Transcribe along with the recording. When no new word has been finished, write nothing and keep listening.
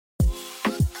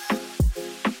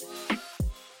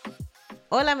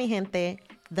Hola, mi gente.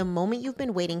 The moment you've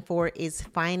been waiting for is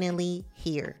finally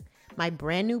here. My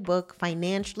brand new book,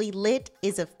 Financially Lit,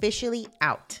 is officially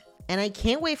out. And I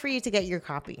can't wait for you to get your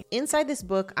copy. Inside this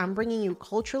book, I'm bringing you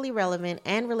culturally relevant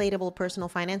and relatable personal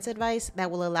finance advice that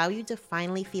will allow you to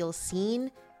finally feel seen,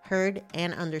 heard,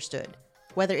 and understood.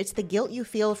 Whether it's the guilt you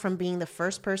feel from being the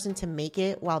first person to make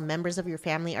it while members of your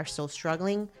family are still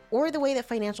struggling, or the way that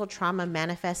financial trauma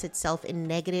manifests itself in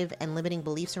negative and limiting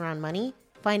beliefs around money,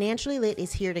 Financially Lit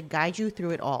is here to guide you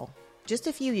through it all. Just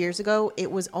a few years ago,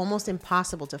 it was almost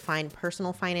impossible to find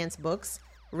personal finance books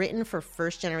written for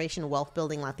first-generation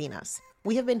wealth-building Latinas.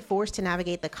 We have been forced to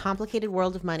navigate the complicated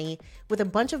world of money with a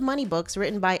bunch of money books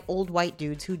written by old white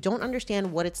dudes who don't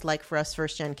understand what it's like for us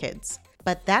first-gen kids.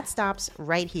 But that stops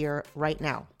right here, right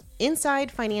now.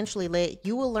 Inside Financially Lit,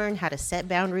 you will learn how to set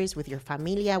boundaries with your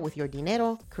familia, with your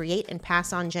dinero, create and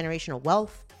pass on generational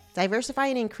wealth, diversify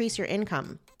and increase your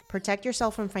income, protect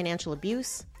yourself from financial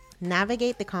abuse,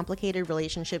 navigate the complicated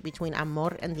relationship between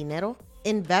amor and dinero,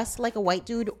 invest like a white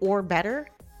dude or better,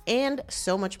 and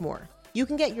so much more. You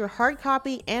can get your hard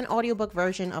copy and audiobook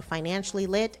version of Financially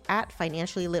Lit at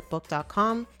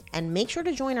financiallylitbook.com, and make sure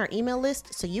to join our email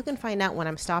list so you can find out when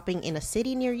I'm stopping in a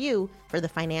city near you for the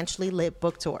Financially Lit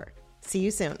book tour. See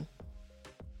you soon.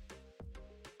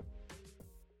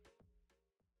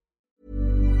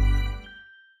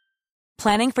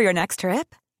 Planning for your next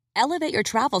trip? Elevate your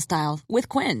travel style with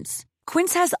Quince.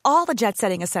 Quince has all the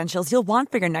jet-setting essentials you'll want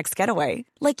for your next getaway,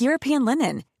 like European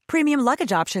linen, premium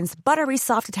luggage options, buttery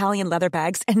soft Italian leather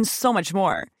bags, and so much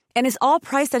more. And is all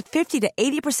priced at 50 to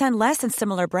 80% less than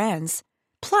similar brands.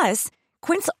 Plus,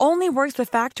 Quince only works with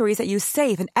factories that use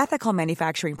safe and ethical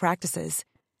manufacturing practices.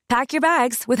 Pack your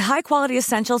bags with high-quality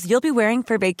essentials you'll be wearing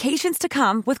for vacations to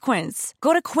come with Quince.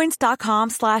 Go to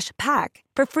quince.com/pack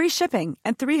for free shipping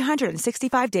and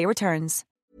 365-day returns.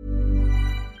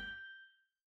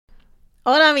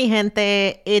 Hola, mi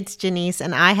gente. It's Janice,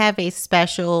 and I have a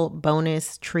special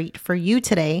bonus treat for you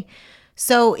today.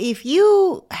 So if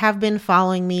you have been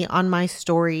following me on my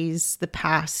stories the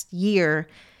past year,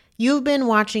 you've been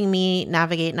watching me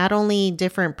navigate not only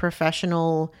different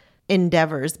professional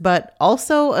endeavors, but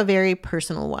also a very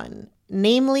personal one,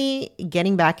 namely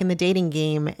getting back in the dating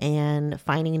game and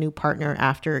finding a new partner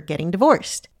after getting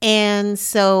divorced. And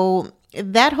so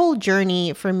that whole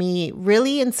journey for me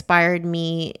really inspired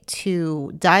me to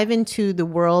dive into the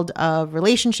world of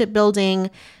relationship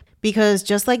building, because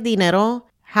just like dinero,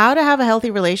 how to have a healthy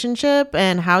relationship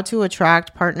and how to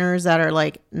attract partners that are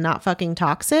like not fucking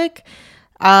toxic,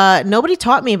 nobody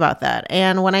taught me about that.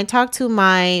 And when I talk to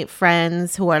my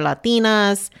friends who are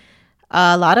Latinas,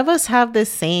 a lot of us have this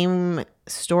same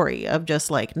story of just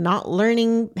like not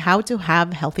learning how to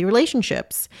have healthy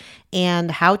relationships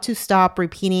and how to stop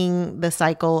repeating the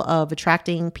cycle of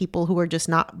attracting people who are just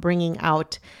not bringing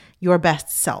out your best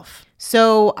self.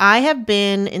 So I have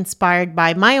been inspired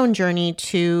by my own journey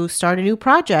to start a new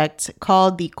project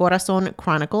called the Corazon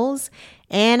Chronicles.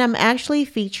 And I'm actually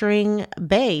featuring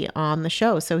Bay on the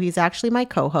show. So he's actually my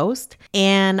co-host.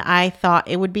 And I thought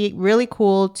it would be really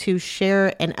cool to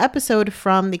share an episode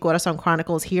from the Corazon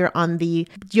Chronicles here on the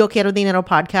Yo Quiero Dinero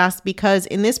podcast, because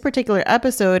in this particular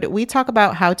episode, we talk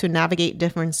about how to navigate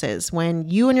differences when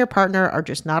you and your partner are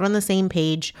just not on the same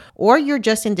page, or you're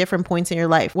just in different points in your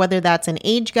life, whether that's an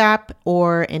age gap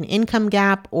or an income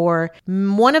gap or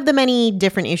one of the many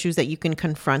different issues that you can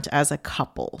confront as a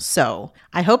couple. So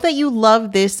I hope that you love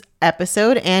this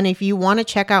episode. And if you want to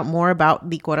check out more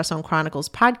about the Corazon Chronicles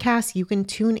podcast, you can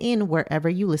tune in wherever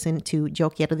you listen to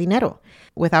Yo Quiero Dinero.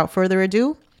 Without further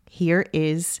ado, here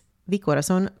is the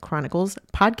Corazon Chronicles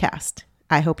podcast.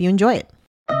 I hope you enjoy it.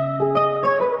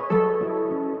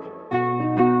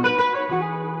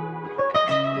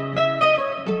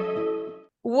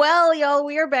 Well, y'all,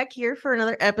 we are back here for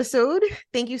another episode.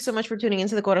 Thank you so much for tuning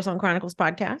into the Corazon Chronicles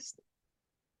podcast.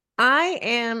 I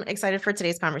am excited for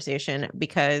today's conversation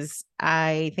because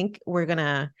I think we're going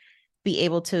to be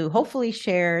able to hopefully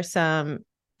share some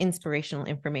inspirational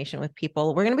information with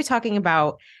people. We're going to be talking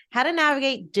about how to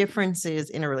navigate differences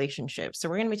in a relationship. So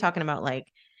we're going to be talking about like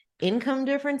income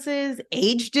differences,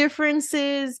 age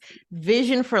differences,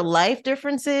 vision for life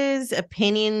differences,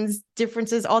 opinions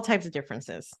differences, all types of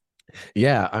differences.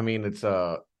 Yeah, I mean, it's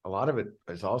a lot of it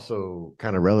is also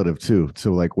kind of relative too,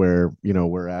 to like where, you know,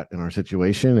 we're at in our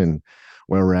situation and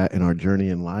where we're at in our journey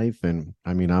in life. And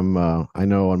I mean, I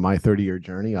know on my 30-year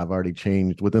journey, I've already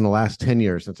changed within the last 10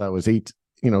 years since I was 18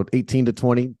 to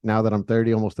 20. Now that I'm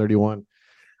 30, almost 31,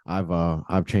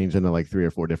 I've changed into like 3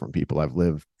 or 4 different people. I've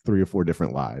lived 3 or 4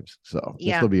 different lives. So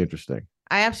yeah, this will be interesting.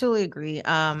 I absolutely agree.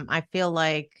 I feel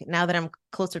like now that I'm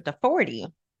closer to 40,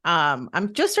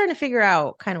 I'm just starting to figure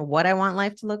out kind of what I want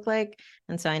life to look like.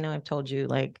 And so I know I've told you,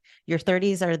 like, your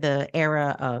 30s are the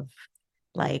era of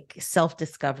like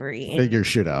self-discovery. Figure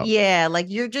shit out. Yeah, like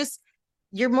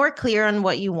you're more clear on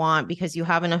what you want because you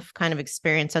have enough kind of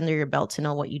experience under your belt to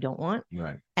know what you don't want.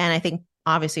 Right. And I think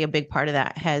obviously a big part of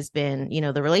that has been,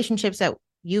 the relationships that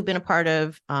you've been a part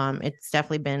of. It's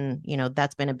definitely been,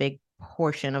 that's been a big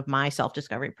portion of my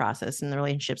self-discovery process and the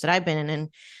relationships that I've been in,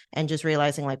 and just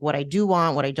realizing like what I do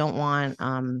want, what I don't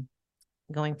want,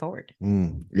 going forward.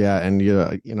 Yeah. And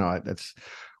that's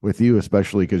with you,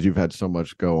 especially because you've had so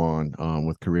much go on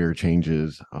with career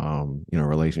changes,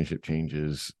 relationship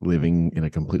changes, living in a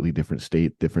completely different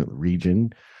state, different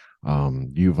region.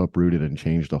 You've uprooted and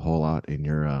changed a whole lot in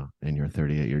your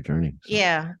 38-year journey. So.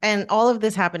 Yeah. And all of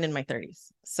this happened in my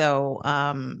 30s. So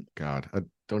God, I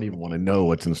don't even want to know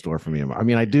what's in store for me. I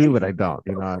mean, I do, but I don't.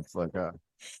 It's like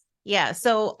yeah.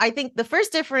 So I think the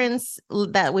first difference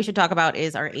that we should talk about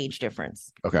is our age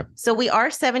difference. Okay. So we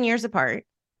are 7 years apart.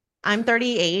 I'm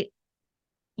 38.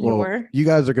 Well, you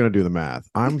guys are going to do the math.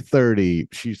 I'm 30.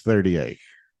 She's 38.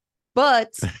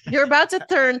 But you're about to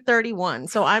turn 31.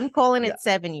 So I'm calling it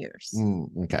 7 years.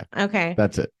 Okay. Okay.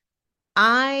 That's it.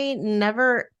 I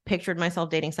never pictured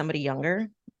myself dating somebody younger.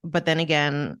 But then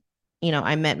again,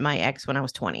 I met my ex when I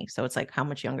was 20. So it's like, how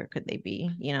much younger could they be?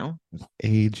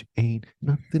 Age ain't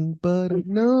nothing but a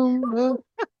number.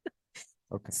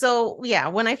 Okay. So yeah,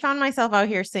 when I found myself out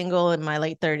here single in my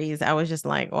late 30s, I was just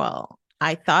like, well,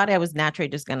 I thought I was naturally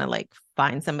just going to like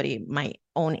find somebody my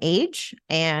own age.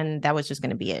 And that was just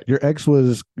going to be it. Your ex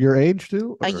was your age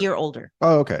too? Or? A year older.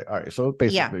 Oh, okay. All right. So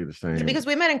basically the same. Because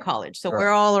we met in college. So we're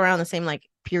all around the same like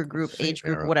peer group, age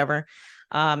group, whatever.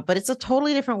 But it's a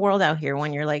totally different world out here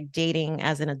when you're like dating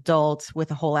as an adult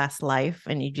with a whole ass life.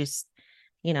 And you just,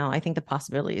 I think the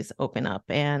possibilities open up.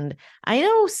 And I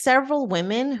know several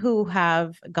women who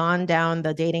have gone down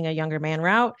the dating a younger man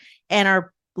route and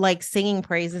are like singing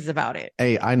praises about it.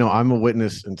 Hey, I know, I'm a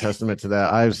witness and testament to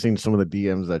that. I've seen some of the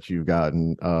DMs that you've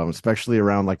gotten, especially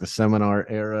around like the seminar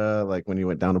era, like when you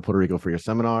went down to Puerto Rico for your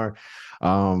seminar.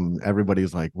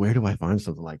 Everybody's like, where do I find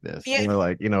something like this? Yeah.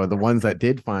 The ones that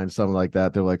did find something like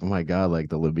that, they're like, oh my God, like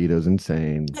the libido's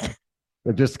insane.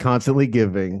 They're just constantly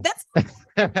giving. That's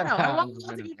no, I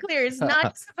want to be clear. It's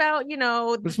not just about,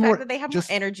 the fact that they have more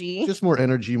energy. Just more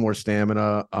energy, more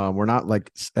stamina. We're not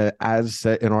like as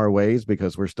set in our ways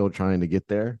because we're still trying to get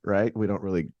there, right? We don't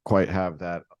really quite have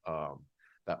that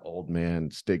that old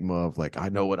man stigma of like, I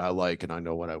know what I like and I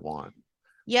know what I want.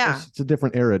 Yeah. It's a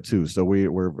different era too. So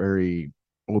we're very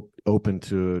open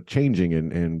to changing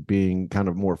and being kind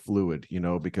of more fluid,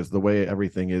 because the way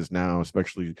everything is now,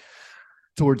 especially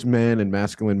towards men and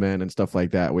masculine men and stuff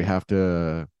like that, we have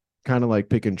to kind of like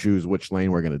pick and choose which lane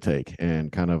we're going to take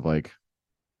and kind of like,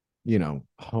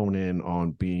 hone in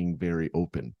on being very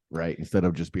open, right? Instead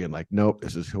of just being like, nope,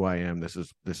 this is who I am. This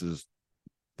is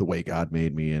the way God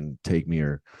made me, and take me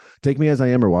as I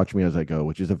am or watch me as I go,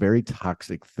 which is a very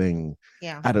toxic thing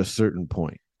at a certain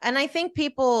point. And I think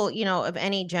people, of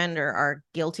any gender are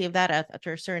guilty of that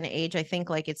after a certain age. I think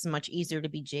like it's much easier to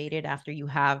be jaded after you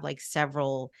have like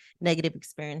several negative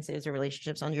experiences or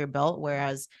relationships under your belt.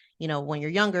 Whereas, when you're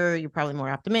younger, you're probably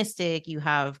more optimistic. You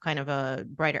have kind of a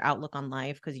brighter outlook on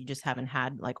life because you just haven't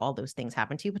had like all those things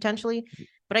happen to you potentially.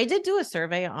 But I did do a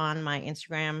survey on my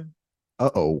Instagram.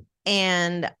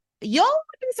 And y'all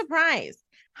would be surprised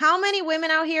how many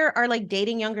women out here are like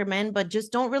dating younger men, but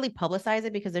just don't really publicize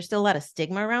it because there's still a lot of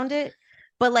stigma around it.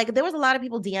 But like, there was a lot of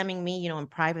people DMing me, in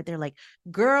private. They're like,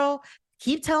 girl,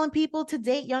 keep telling people to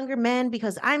date younger men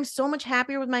because I'm so much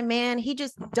happier with my man. He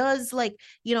just does like,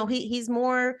 he's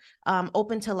more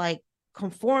open to like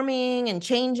conforming and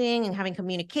changing and having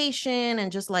communication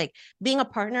and just like being a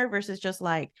partner versus just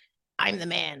like, I'm the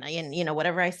man, and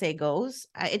whatever I say goes.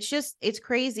 It's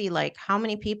crazy like how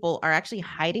many people are actually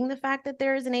hiding the fact that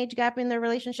there is an age gap in their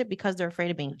relationship because they're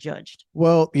afraid of being judged.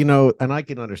 Well, and I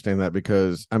can understand that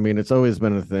because I mean it's always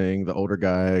been a thing. The older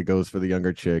guy goes for the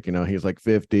younger chick, he's like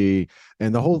 50,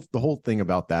 and the whole thing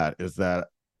about that is that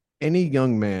any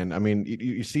young man, I mean,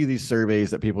 you see these surveys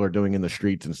that people are doing in the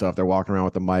streets and stuff. They're walking around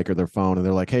with the mic or their phone and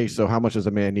they're like, hey, so how much does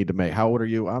a man need to make? How old are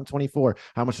you? I'm 24.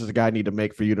 How much does a guy need to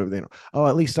make for you to,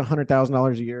 at least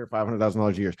 $100,000 a year, $500,000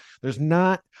 a year. There's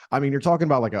not, I mean, you're talking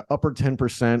about like an upper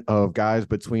 10% of guys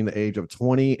between the age of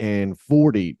 20 and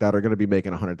 40 that are going to be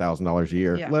making $100,000 a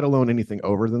year, let alone anything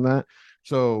over than that.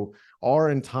 So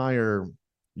our entire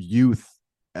youth,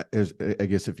 is, I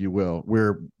guess, if you will,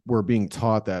 we're being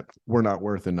taught that we're not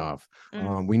worth enough.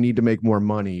 We need to make more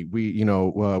money. We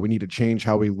need to change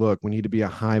how we look. We need to be a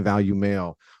high value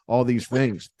male. all these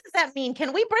things. What does that mean?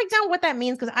 Can we break down what that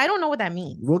means? Because I don't know what that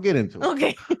means. We'll get into it.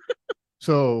 Okay.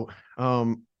 So,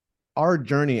 our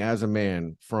journey as a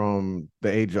man from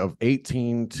the age of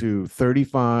 18 to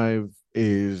 35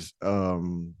 is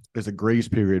a grace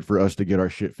period for us to get our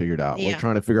shit figured out. Yeah. We're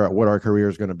trying to figure out what our career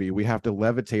is going to be. We have to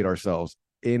levitate ourselves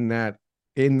in that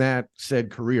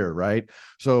said career, right?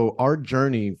 So our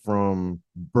journey from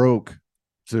broke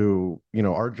to,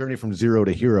 our journey from zero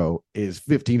to hero is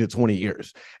 15 to 20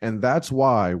 years. And that's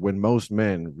why when most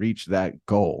men reach that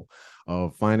goal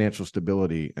of financial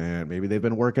stability, and maybe they've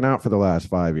been working out for the last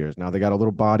 5 years, now they got a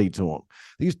little body to them.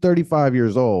 He's 35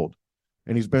 years old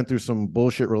and he's been through some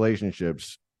bullshit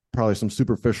relationships, probably some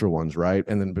superficial ones, right?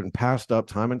 And then been passed up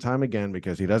time and time again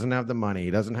because he doesn't have the money,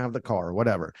 he doesn't have the car,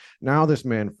 whatever. Now this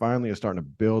man finally is starting to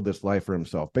build this life for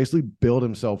himself, basically build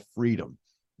himself freedom.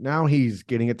 Now he's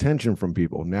getting attention from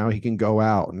people. Now he can go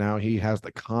out. Now he has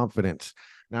the confidence.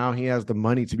 Now he has the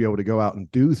money to be able to go out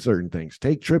and do certain things,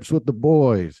 take trips with the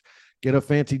boys, get a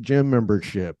fancy gym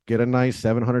membership, get a nice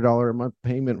 $700 a month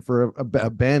payment for a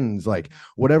Benz, like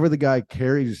whatever the guy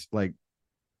carries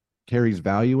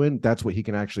value in, that's what he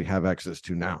can actually have access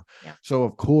to now. Yeah. So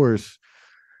of course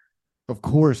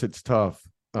it's tough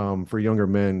for younger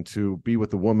men to be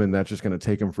with a woman that's just going to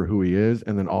take him for who he is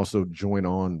and then also join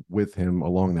on with him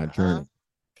along that journey.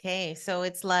 Okay, so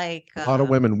it's like a lot of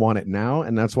women want it now,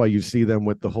 and that's why you see them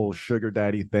with the whole sugar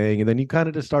daddy thing. And then you kind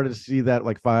of just started to see that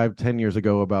like 5-10 years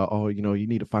ago about, oh, you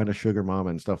need to find a sugar mama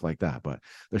and stuff like that. But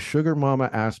the sugar mama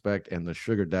aspect and the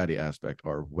sugar daddy aspect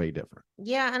are way different.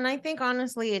 Yeah, and I think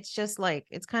honestly it's just like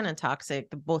it's kind of toxic,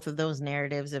 both of those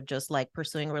narratives of just like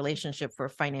pursuing a relationship for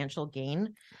financial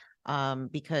gain,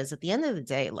 because at the end of the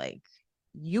day, like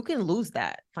you can lose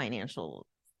that financial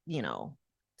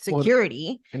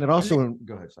security. And it also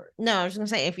go ahead, sorry. No, I was gonna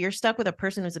say, if you're stuck with a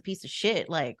person who's a piece of shit,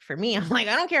 like for me, I'm like,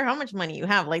 I don't care how much money you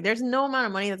have, like there's no amount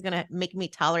of money that's gonna make me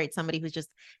tolerate somebody who's just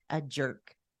a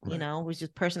jerk, right. Who's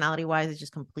just personality wise is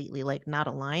just completely like not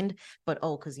aligned. But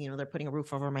because they're putting a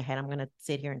roof over my head, I'm gonna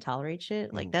sit here and tolerate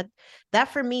shit. Like that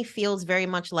for me feels very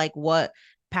much like what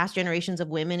past generations of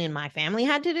women in my family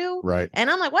had to do. Right. And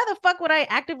I'm like, why the fuck would I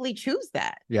actively choose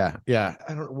that? Yeah.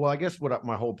 I guess what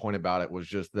my whole point about it was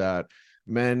just that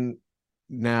men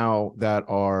now that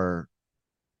are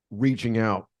reaching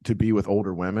out to be with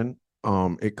older women,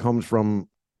 it comes from,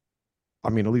 I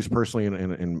mean, at least personally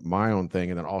in my own thing,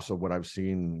 and then also what I've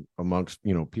seen amongst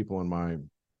people in my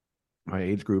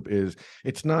age group, is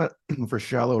it's not for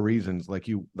shallow reasons like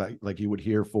you would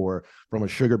hear from a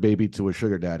sugar baby to a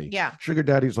sugar daddy. Yeah. Sugar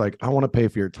daddy's like, I want to pay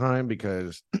for your time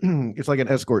because it's like an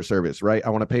escort service, right? I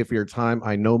want to pay for your time.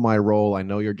 I know my role. I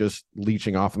know you're just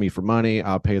leeching off of me for money.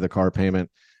 I'll pay the car payment.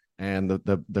 And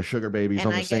the sugar baby's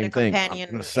on the same thing.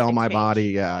 I'm gonna sell my body.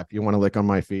 Yeah. If you want to lick on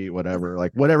my feet, whatever,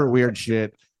 like whatever weird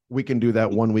shit, we can do that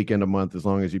one weekend a month as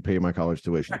long as you pay my college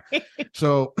tuition. Right.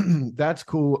 So that's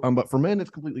cool. But for men, it's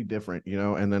completely different,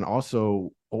 and then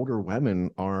also older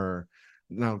women are,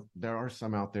 now there are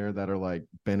some out there that are like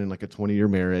been in like a 20-year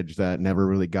marriage that never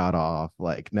really got off,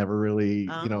 like never really,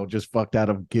 just fucked out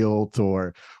of guilt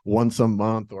or once a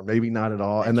month or maybe not at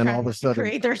all. And then all of a sudden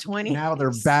create their 20s. Now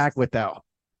they're back with that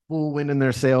full wind in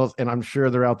their sails, and I'm sure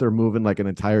they're out there moving like an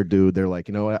entire dude. They're like,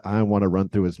 you know what? I want to run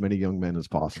through as many young men as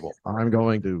possible. I'm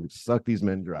going to suck these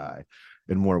men dry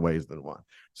in more ways than one.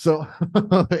 So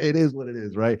it is what it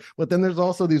is, right? But then there's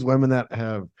also these women that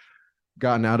have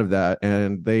gotten out of that,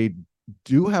 and they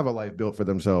do have a life built for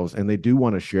themselves, and they do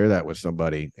want to share that with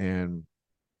somebody. And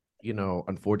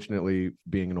unfortunately,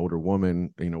 being an older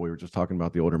woman, we were just talking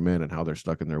about the older men and how they're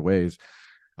stuck in their ways.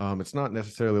 It's not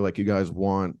necessarily like you guys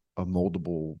want a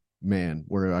moldable man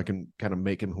where I can kind of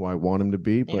make him who I want him to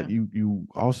be, but you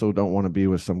also don't want to be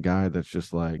with some guy that's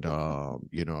just like,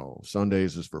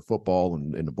 Sundays is for football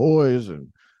and the boys, and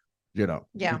you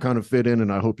kind of fit in,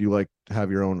 and I hope you like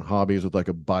have your own hobbies with like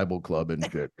a Bible club and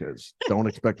shit, because don't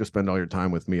expect to spend all your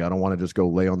time with me. I don't want to just go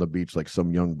lay on the beach like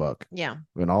some young buck. Yeah.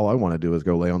 And all I want to do is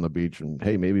go lay on the beach and,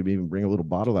 hey, maybe even bring a little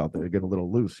bottle out there, get a little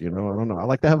loose, I don't know. I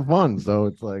like to have fun. So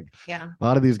it's like, a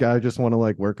lot of these guys just want to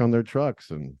like work on their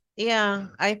trucks. And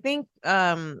I think,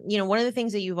 one of the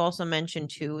things that you've also mentioned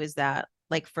too, is that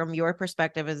like from your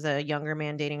perspective as a younger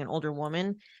man dating an older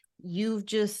woman,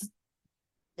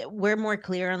 we're more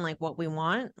clear on like what we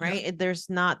want, right? Yeah.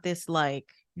 There's not this like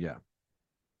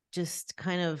just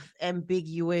kind of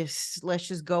ambiguous, let's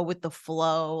just go with the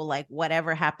flow, like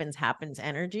whatever happens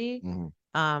energy.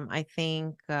 I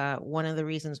think one of the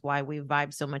reasons why we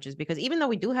vibe so much is because even though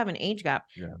we do have an age gap,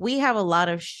 we have a lot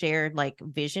of shared like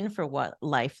vision for what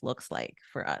life looks like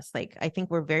for us. Like I think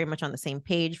we're very much on the same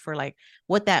page for like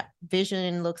what that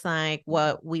vision looks like,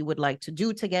 what we would like to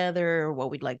do together,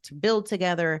 what we'd like to build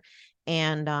together.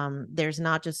 And there's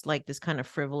not just like this kind of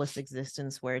frivolous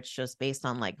existence where it's just based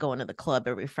on like going to the club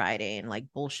every Friday and like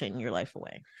bullshitting your life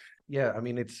away. Yeah, I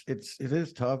mean it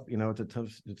is tough, it's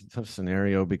a tough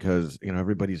scenario because,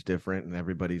 everybody's different and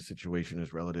everybody's situation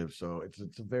is relative. So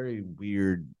it's a very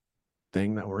weird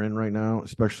thing that we're in right now,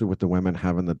 especially with the women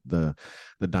having the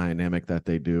dynamic that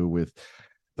they do with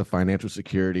the financial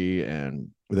security and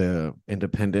the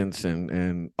independence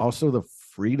and also the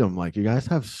freedom. Like you guys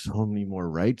have so many more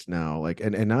rights now, like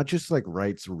and not just like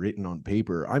rights written on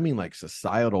paper. I mean like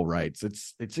societal rights.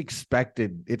 It's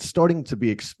expected. It's starting to be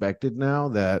expected now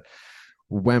that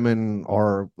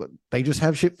they just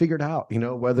have shit figured out,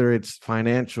 whether it's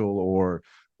financial or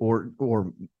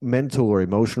mental or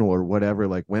emotional or whatever.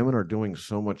 Like women are doing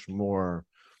so much more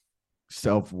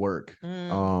self-work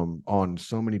on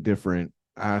so many different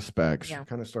aspects. You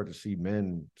kind of start to see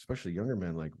men, especially younger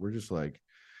men, like we're just like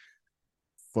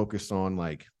focused on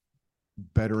like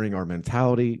bettering our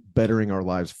mentality, bettering our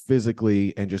lives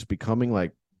physically, and just becoming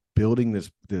like building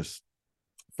this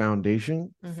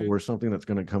foundation for something that's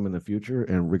going to come in the future,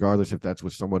 and regardless if that's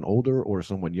with someone older or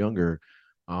someone younger.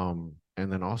 And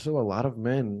then also a lot of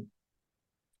men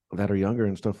that are younger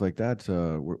and stuff like that,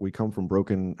 we come from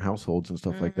broken households and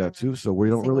stuff like that too, so we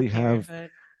don't really have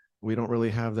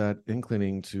that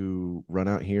inclining to run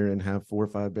out here and have 4 or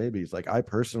 5 babies. Like I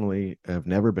personally have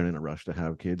never been in a rush to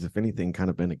have kids. If anything,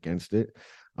 kind of been against it.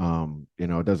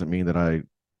 It doesn't mean that I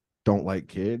don't like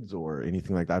kids or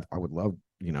anything like that. I would love,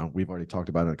 we've already talked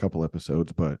about it in a couple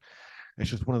episodes, but it's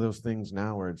just one of those things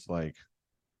now where it's like,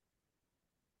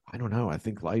 I don't know. I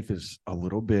think life is a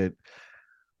little bit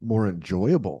more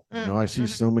enjoyable. I see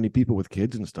so many people with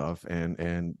kids and stuff,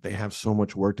 and they have so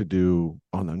much work to do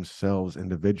on themselves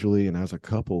individually and as a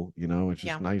couple. It's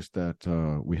just nice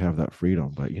that we have that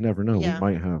freedom, but you never know. We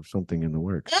might have something in the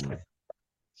works.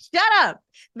 Shut up.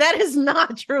 That is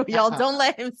not true, y'all. Don't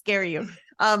let him scare you.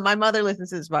 My mother listens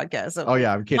to this podcast. So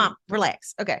I'm kidding. Mom,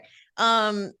 relax. Okay.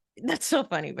 That's so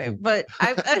funny, babe. But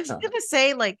I was gonna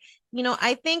say, like,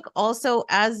 I think also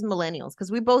as millennials,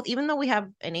 because we both, even though we have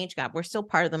an age gap, we're still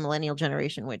part of the millennial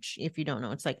generation, which if you don't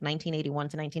know, it's like 1981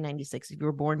 to 1996. If you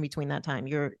were born between that time,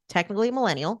 you're technically a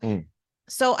millennial.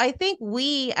 So I think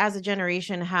we as a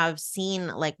generation have seen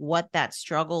like what that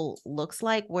struggle looks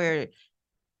like, where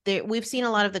we've seen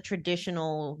a lot of the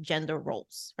traditional gender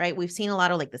roles, right? We've seen a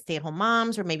lot of like the stay-at-home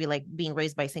moms, or maybe like being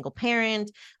raised by a single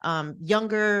parent,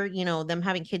 younger, them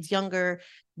having kids younger,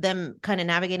 them kind of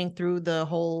navigating through the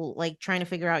whole, like trying to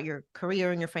figure out your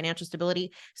career and your financial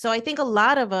stability. So I think a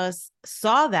lot of us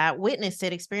saw that, witnessed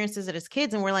it, experienced it as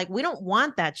kids, and we're like, we don't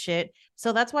want that shit.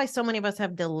 So that's why so many of us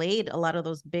have delayed a lot of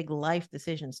those big life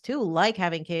decisions too, like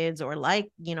having kids, or like,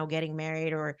 getting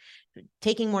married, or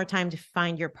taking more time to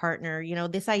find your partner.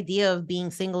 This idea of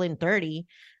being single in 30,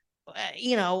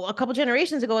 a couple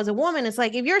generations ago as a woman, it's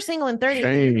like, if you're single in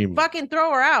 30, fucking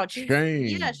throw her out.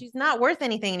 She's not worth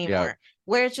anything anymore.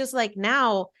 Where it's just like,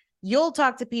 now you'll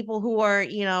talk to people who are,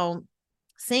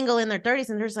 single in their 30s,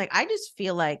 and they're just like, I just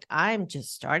feel like I'm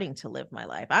just starting to live my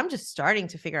life. I'm just starting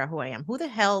to figure out who I am. Who the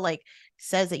hell like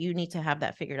says that you need to have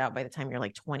that figured out by the time you're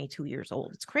like 22 years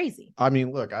old? It's crazy. I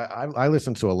mean, look, I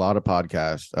listen to a lot of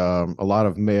podcasts, a lot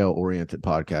of male oriented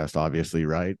podcasts, obviously,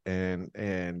 right? And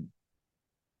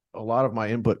a lot of my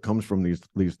input comes from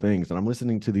these things, and I'm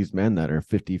listening to these men that are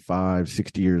 55,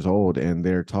 60 years old, and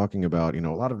they're talking about,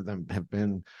 a lot of them have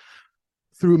been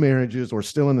through marriages or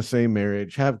still in the same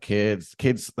marriage, have kids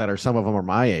that are, some of them are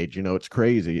my age. It's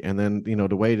crazy. And then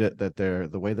the way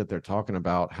that they're talking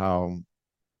about how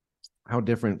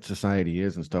different society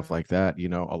is and stuff like that.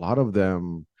 A lot of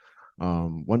them,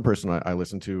 one person I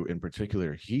listen to in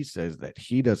particular, he says that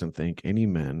he doesn't think any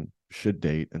men should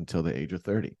date until the age of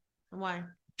 30. Why?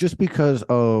 Just because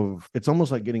it's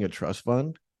almost like getting a trust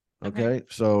fund. Okay.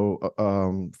 So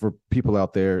for people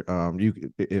out there,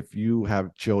 if you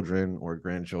have children or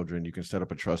grandchildren, you can set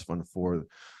up a trust fund for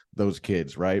those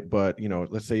kids, right? But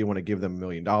let's say you want to give them $1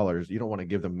 million, you don't want to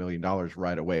give them $1 million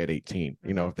right away at 18.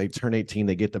 If they turn 18,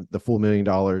 they get the full $1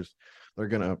 million. They're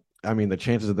gonna, the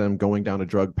chances of them going down a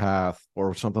drug path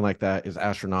or something like that is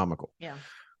astronomical. Yeah.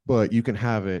 But you can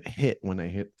have it hit when they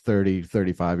hit 30,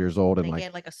 35 years old, and they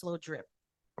get like a slow drip.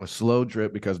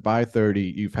 Because by 30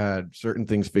 you've had certain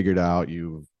things figured out.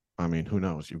 You've I mean, who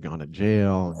knows? You've gone to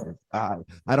jail.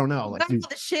 I don't know. Like, got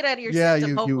the shit out of your yeah, system,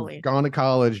 you've hopefully. gone to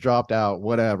college, dropped out,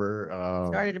 whatever.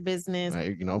 Started a business.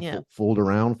 Fooled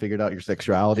around, figured out your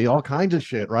sexuality, all kinds of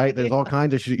shit, right? There's all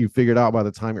kinds of shit you figured out by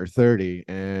the time you're 30.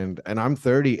 And I'm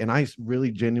 30, and I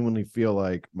really genuinely feel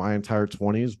like my entire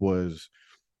 20s was,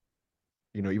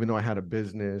 even though I had a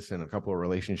business and a couple of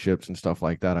relationships and stuff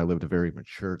like that, I lived a very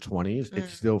mature 20s. It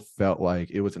still felt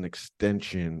like it was an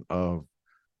extension of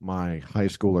my high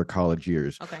school or college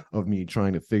years of me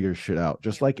trying to figure shit out,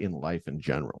 just like in life in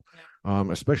general.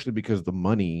 Especially because the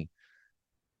money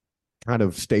kind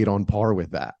of stayed on par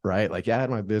with that, right? Like, yeah, I had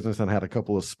my business and I had a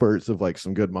couple of spurts of like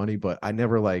some good money, but I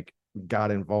never like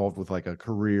got involved with like a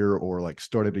career or like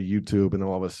started a YouTube and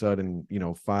all of a sudden,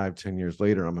 5-10 years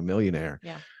later, I'm a millionaire.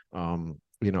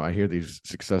 I hear these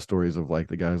success stories of like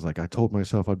the guys like, I told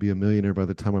myself I'd be a millionaire by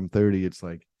the time I'm 30. It's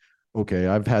like, okay,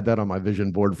 I've had that on my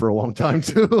vision board for a long time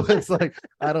too. It's like,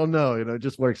 I don't know, it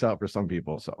just works out for some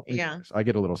people. So yeah, I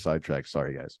get a little sidetracked.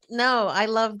 Sorry, guys. No, I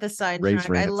love the sidetrack.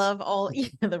 I love all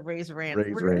the Ray's rant.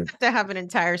 We're going to have to have an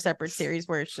entire separate series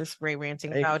where it's just Ray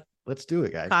ranting about. Let's do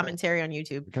it, guys. Commentary on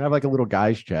YouTube. We can have like a little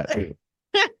guys chat too.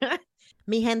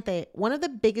 Mi gente, one of the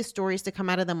biggest stories to come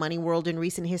out of the money world in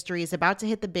recent history is about to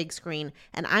hit the big screen,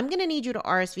 and I'm going to need you to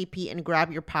RSVP and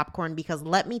grab your popcorn because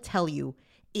let me tell you,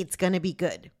 it's going to be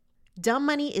good. Dumb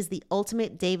Money is the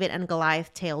ultimate David and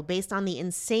Goliath tale based on the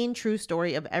insane true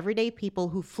story of everyday people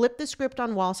who flipped the script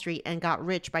on Wall Street and got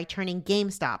rich by turning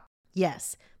GameStop,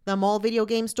 yes, the mall video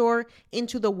game store,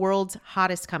 into the world's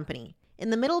hottest company. In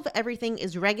the middle of everything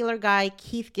is regular guy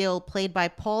Keith Gill, played by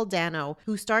Paul Dano,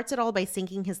 who starts it all by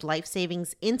sinking his life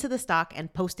savings into the stock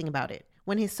and posting about it.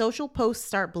 When his social posts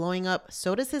start blowing up,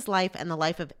 so does his life and the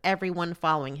life of everyone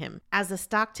following him. As the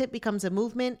stock tip becomes a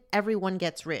movement, everyone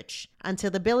gets rich, until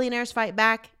the billionaires fight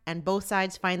back and both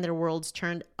sides find their worlds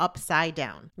turned upside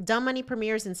down. Dumb Money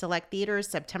premieres in select theaters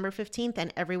September 15th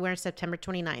and everywhere September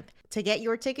 29th. To get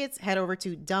your tickets, head over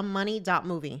to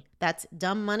dumbmoney.movie. That's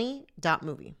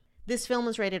dumbmoney.movie. This film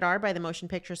was rated R by the Motion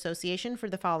Picture Association for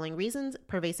the following reasons: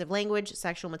 pervasive language,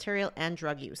 sexual material, and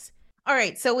drug use. All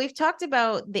right, so we've talked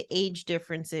about the age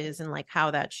differences and like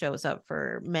how that shows up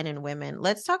for men and women.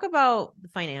 Let's talk about the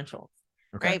financials,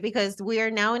 right? Because we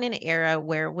are now in an era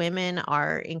where women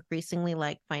are increasingly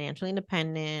like financially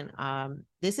independent.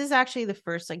 This is actually the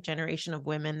first like generation of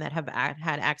women that have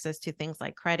had access to things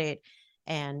like credit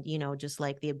and, just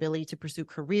like the ability to pursue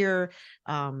career,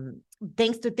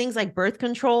 thanks to things like birth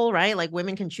control, right? Like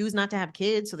women can choose not to have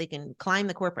kids so they can climb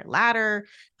the corporate ladder.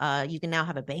 You can now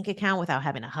have a bank account without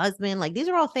having a husband. Like these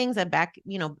are all things that back,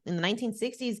 in the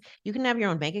 1960s, you can have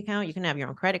your own bank account. You can have your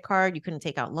own credit card. You couldn't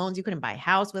take out loans. You couldn't buy a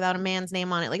house without a man's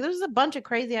name on it. Like there's a bunch of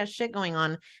crazy ass shit going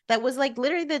on that was like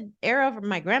literally the era of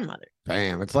my grandmother.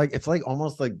 Damn, it's like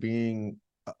almost like being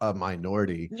a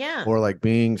minority. Yeah. Or like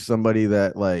being somebody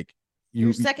that like,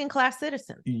 you're second-class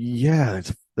citizen. Yeah,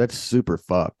 that's super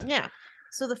fucked. Yeah.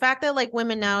 So the fact that like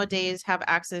women nowadays have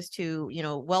access to,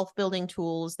 wealth building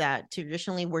tools that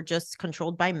traditionally were just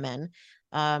controlled by men,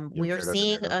 we are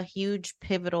seeing a huge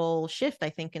pivotal shift,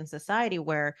 I think, in society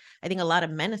where I think a lot of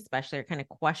men especially are kind of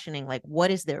questioning like,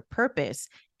 what is their purpose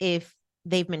if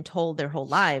they've been told their whole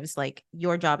lives, like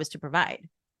your job is to provide.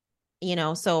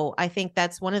 So I think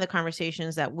that's one of the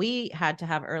conversations that we had to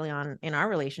have early on in our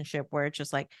relationship where it's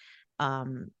just like,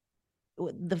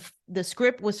 the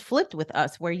script was flipped with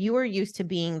us where you were used to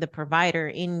being the provider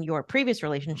in your previous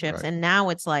relationships. Right. And now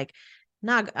it's like,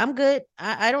 nah, I'm good.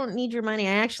 I don't need your money.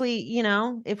 I actually,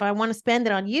 if I want to spend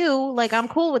it on you, like I'm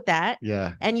cool with that.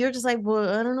 Yeah. And you're just like, well,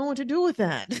 I don't know what to do with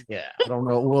that. Yeah. I don't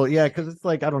know. Well, yeah. Cause it's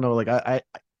like, I don't know. Like I think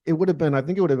it would have been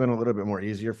a little bit more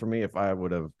easier for me if I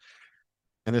would have,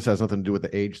 and this has nothing to do with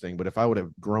the age thing, but if I would have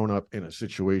grown up in a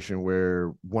situation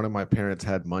where one of my parents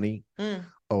had money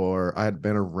or I had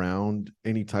been around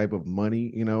any type of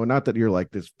money, not that you're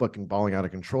like this fucking balling out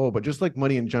of control, but just like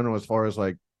money in general, as far as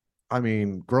like, I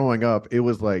mean, growing up, it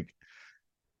was like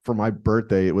for my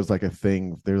birthday, it was like a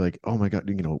thing. They're like, oh my God,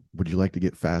 would you like to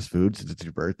get fast food since it's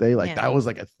your birthday? Like that was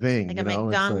like a thing. Like a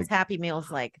McDonald's Happy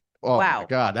Meals, like, oh wow. My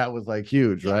God, that was like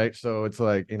huge, right? So it's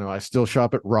like, I still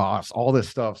shop at Ross, all this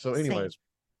stuff. So anyways,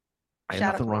 I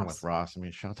have nothing wrong with Ross. I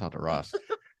mean, shout out to Ross.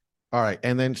 All right.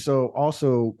 And then so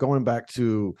also going back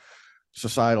to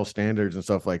societal standards and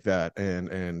stuff like that.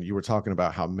 And you were talking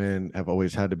about how men have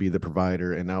always had to be the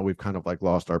provider. And now we've kind of like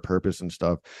lost our purpose and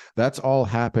stuff. That's all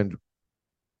happened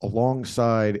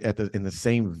alongside in the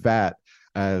same vat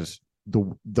as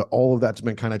the all of that's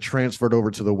been kind of transferred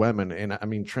over to the women. And I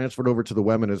mean, transferred over to the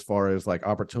women as far as like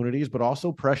opportunities, but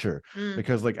also pressure.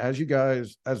 Because like as you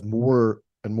guys, as more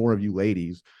and more of you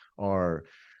ladies are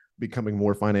becoming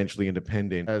more financially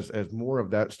independent, as more of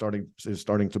that starting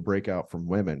to break out from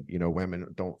women. Women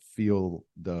don't feel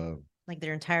like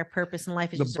their entire purpose in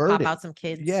life is the just to pop burden. out some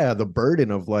kids. Yeah, the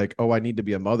burden of like, oh, I need to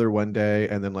be a mother one day,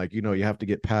 and then like, you have to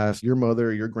get past your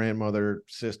mother, your grandmother,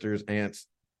 sisters, aunts,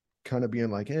 kind of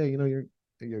being like, hey,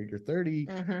 you're 30.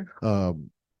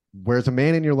 Where's a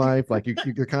man in your life? Like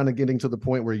you're kind of getting to the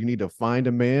point where you need to find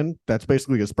a man that's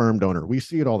basically a sperm donor. We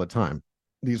see it all the time.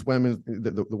 These women,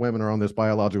 the women are on this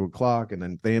biological clock, and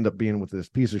then they end up being with this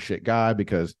piece of shit guy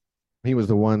because he was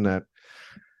the one that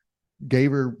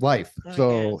gave her life.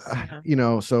 So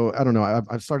so I don't know.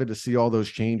 I've started to see all those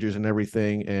changes and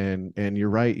everything, and you're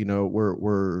right.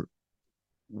 We're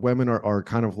women are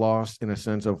kind of lost in a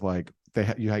sense of like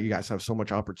you guys have so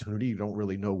much opportunity, you don't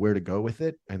really know where to go with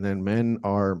it. And then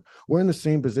we're in the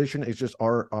same position. It's just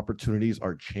our opportunities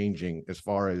are changing as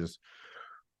far as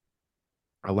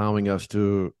allowing us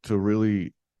to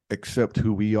really accept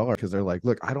who we are, because they're like,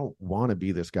 look, I don't want to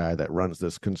be this guy that runs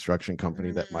this construction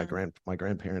company that my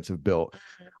grandparents have built.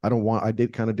 I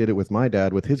did it with my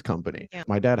dad with his company.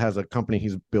 My dad has a company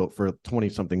he's built for 20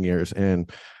 something years,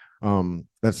 and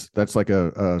that's like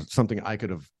a something I could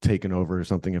have taken over or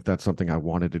something if that's something I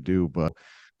wanted to do. But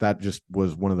that just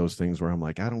was one of those things where I'm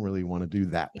like, I don't really want to do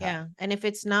that path. Yeah. And if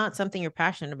it's not something you're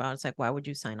passionate about, it's like, why would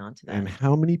you sign on to that? And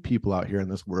how many people out here in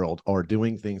this world are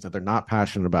doing things that they're not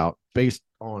passionate about based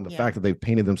on the fact that they've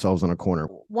painted themselves in a corner?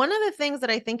 One of the things that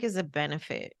I think is a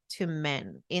benefit to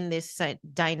men in this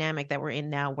dynamic that we're in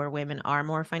now, where women are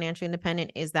more financially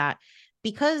independent, is that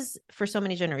because for so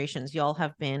many generations, y'all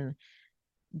have been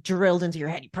drilled into your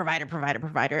head, provider, provider,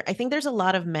 provider. I think there's a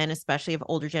lot of men, especially of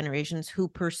older generations, who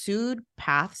pursued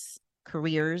paths,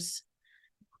 careers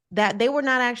that they were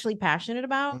not actually passionate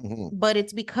about, but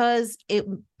it's because it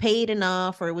paid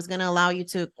enough or it was going to allow you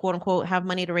to, quote unquote, have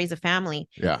money to raise a family.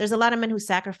 Yeah. There's a lot of men who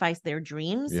sacrifice their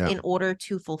dreams in order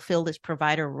to fulfill this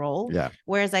provider role. Yeah.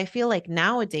 Whereas I feel like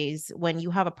nowadays, when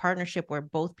you have a partnership where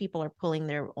both people are pulling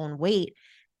their own weight,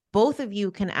 both of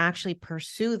you can actually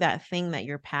pursue that thing that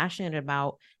you're passionate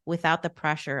about without the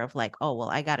pressure of like, oh, well,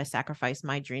 I got to sacrifice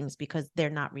my dreams because they're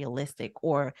not realistic,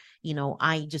 or,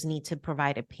 I just need to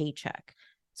provide a paycheck.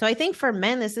 So I think for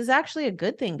men, this is actually a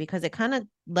good thing because it kind of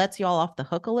lets y'all off the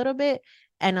hook a little bit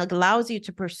and allows you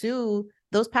to pursue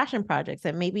those passion projects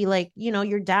that maybe like,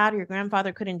 your dad or your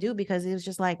grandfather couldn't do because it was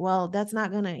just like, well, that's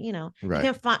not gonna,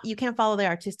 you can't follow their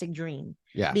artistic dream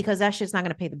because that shit's not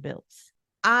going to pay the bills.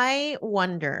 I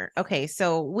wonder, okay,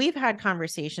 so we've had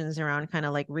conversations around kind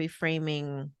of like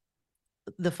reframing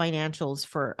the financials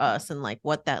for us and like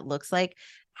what that looks like.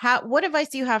 What advice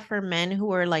do you have for men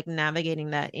who are like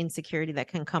navigating that insecurity that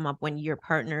can come up when your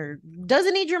partner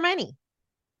doesn't need your money?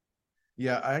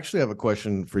 Yeah, I actually have a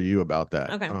question for you about that.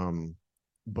 Okay.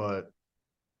 But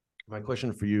my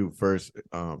question for you first,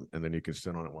 and then you can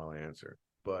sit on it while I answer.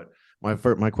 But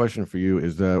my question for you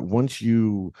is that once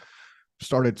you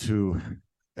started to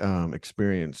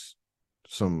experience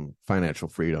some financial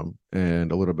freedom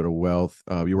and a little bit of wealth,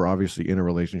 you were obviously in a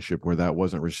relationship where that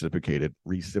wasn't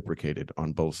reciprocated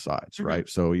on both sides, right?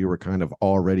 So you were kind of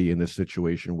already in this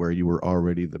situation where you were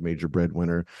already the major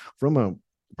breadwinner from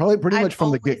pretty much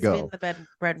from the get-go. Been the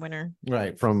breadwinner,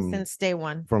 right? Since day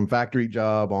one, from factory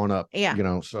job on up.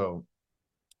 Yeah. So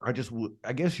I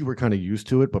guess you were kind of used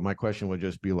to it, but my question would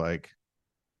just be like,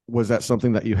 was that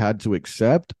something that you had to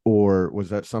accept, or was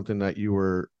that something that you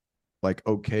were like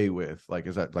okay with? Like,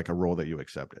 is that like a role that you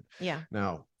accepted? Yeah.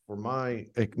 Now, for my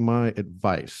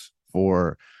advice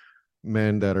for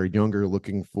men that are younger,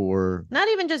 looking for, not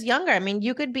even just younger. I mean,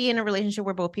 you could be in a relationship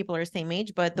where both people are the same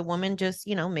age, but the woman just,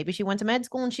 maybe she went to med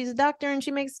school and she's a doctor and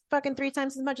she makes fucking 3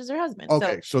 times as much as her husband.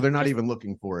 Okay, so they're not even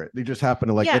looking for it. They just happen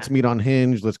to like, let's meet on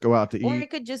Hinge, let's go out to eat. Or it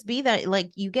could just be that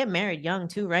like you get married young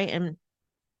too, right? And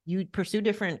you pursue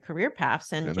different career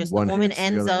paths, and just the woman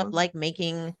ends up like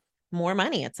making more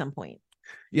money at some point.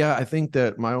 Yeah, I think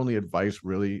that my only advice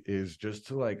really is just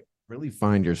to like really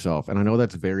find yourself. And I know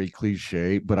that's very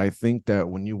cliche, but I think that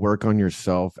when you work on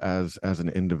yourself as an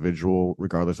individual,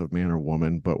 regardless of man or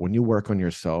woman, but when you work on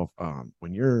yourself,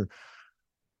 when you're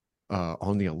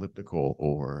on the elliptical,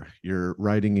 or you're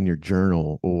writing in your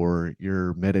journal, or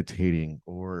you're meditating,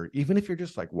 or even if you're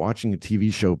just like watching a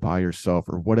TV show by yourself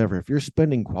or whatever, if you're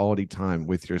spending quality time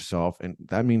with yourself, and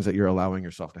that means that you're allowing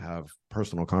yourself to have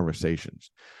personal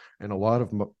conversations. And a lot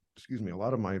of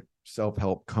my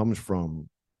self-help comes from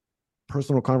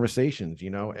personal conversations,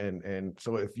 and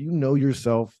so if you know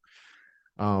yourself,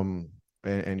 and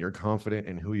you're confident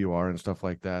in who you are and stuff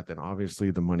like that, then obviously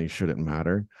the money shouldn't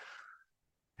matter.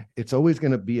 It's always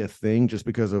going to be a thing just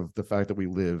because of the fact that we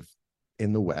live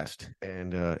in the West,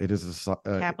 and it is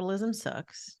capitalism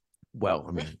sucks. well,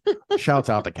 I mean, shouts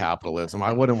out to capitalism.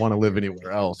 I wouldn't want to live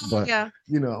anywhere else, but Yeah.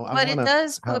 you know, I But want it to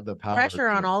does have put the power pressure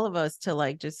on to. all of us to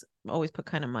like just always put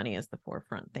kind of money as the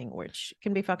forefront thing, which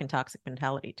can be fucking toxic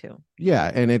mentality too.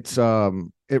 Yeah, and it's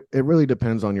it really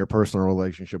depends on your personal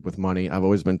relationship with money. I've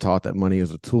always been taught that money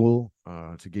is a tool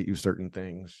to get you certain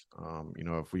things. You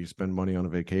know, if we spend money on a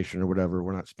vacation or whatever,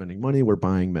 we're not spending money, we're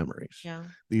buying memories. Yeah.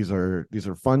 These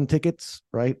are fun tickets,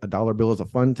 right? A dollar bill is a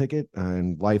fun ticket,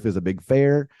 and life is a big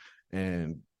fair.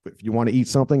 And if you want to eat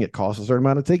something, it costs a certain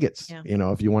amount of tickets. Yeah. You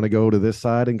know, if you want to go to this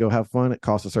side and go have fun, it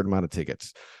costs a certain amount of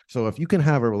tickets. So if you can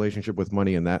have a relationship with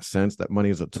money in that sense, that money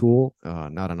is a tool,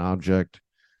 not an object.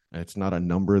 It's not a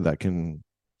number that can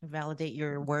validate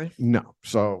your worth. No.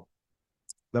 So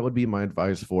that would be my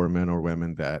advice for men or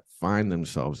women that find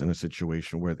themselves in a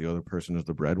situation where the other person is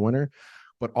the breadwinner,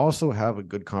 but also have a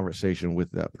good conversation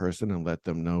with that person and let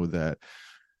them know that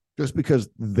just because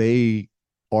they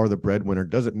are the breadwinner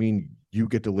doesn't mean you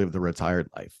get to live the retired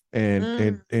life.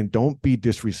 And don't be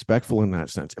disrespectful in that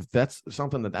sense. If that's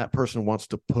something that person wants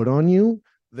to put on you,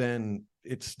 then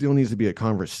it still needs to be a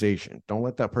conversation. Don't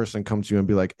let that person come to you and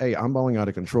be like, hey, I'm balling out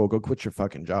of control. Go quit your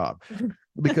fucking job.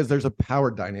 Because there's a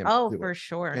power dynamic. Oh, for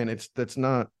sure. And that's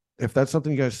not, if that's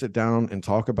something you guys sit down and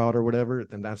talk about or whatever,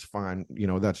 then that's fine. You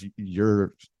know, that's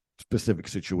your specific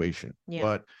situation. Yeah.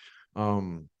 But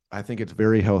I think it's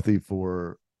very healthy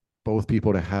for both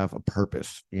people to have a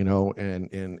purpose, you know,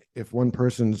 and if one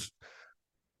person's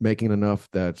making enough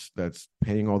that's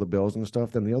paying all the bills and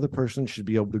stuff, then the other person should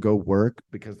be able to go work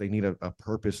because they need a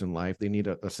purpose in life. They need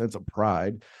a sense of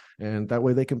pride, and that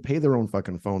way they can pay their own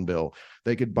fucking phone bill.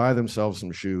 They could buy themselves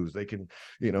some shoes. They can,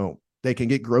 you know, they can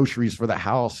get groceries for the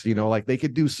house, you know, like they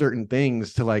could do certain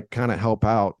things to like kind of help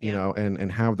out, you know,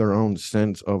 and have their own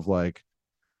sense of like,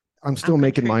 I'm still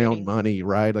making my own money,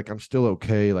 right? Like I'm still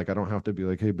okay. Like I don't have to be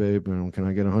like, hey babe, can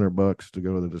I get $100 to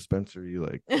go to the dispensary?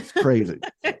 Like it's crazy.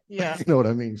 Yeah. You know what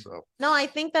I mean? So no, I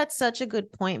think that's such a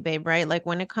good point, babe, right? Like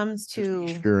when it comes to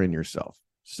just be sure in yourself,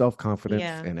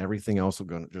 self-confidence, and everything else will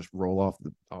going to just roll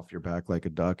off your back like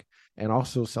a duck. And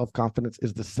also self-confidence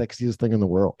is the sexiest thing in the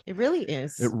world. It really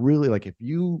is. It really, like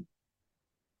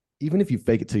even if you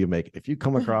fake it till you make it, if you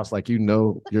come across like you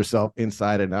know yourself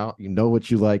inside and out, you know what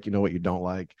you like, you know what you don't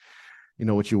like, you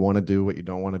know what you want to do, what you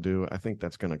don't want to do, I think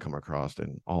that's going to come across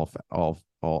in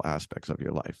all aspects of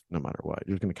your life, no matter what.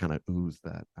 You're going to kind of ooze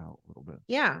that out a little bit.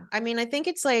 Yeah. I mean, I think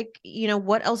it's like, you know,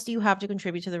 what else do you have to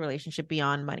contribute to the relationship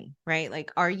beyond money, right?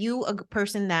 Like, are you a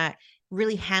person that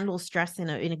really handles stress in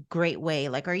a great way?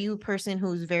 Like, are you a person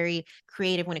who's very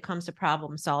creative when it comes to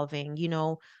problem solving? You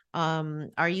know,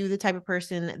 are you the type of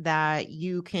person that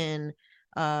you can,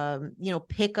 you know,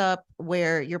 pick up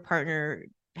where your partner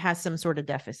has some sort of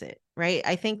deficit, right?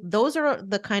 I think those are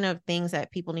the kind of things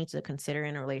that people need to consider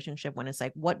in a relationship when it's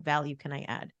like, what value can I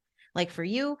add? Like for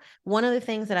you, one of the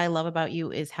things that I love about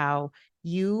you is how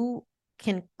you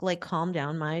can like calm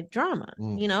down my drama.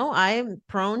 You know, I'm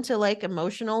prone to like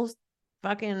emotional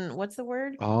fucking, what's the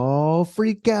word? Oh,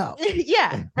 freak out.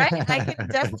 Yeah, right. I can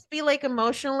definitely be like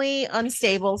emotionally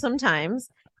unstable sometimes.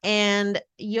 And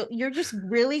you're just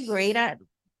really great at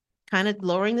kind of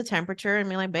lowering the temperature and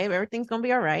be like, babe, everything's gonna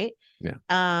be all right.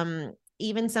 Yeah.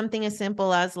 Even something as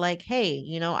simple as like, hey,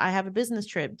 you know, I have a business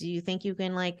trip. Do you think you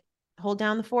can like hold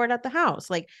down the fort at the house?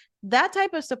 Like that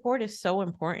type of support is so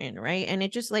important, right? And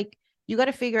it just like you got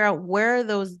to figure out where are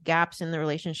those gaps in the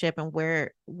relationship and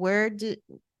where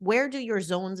do your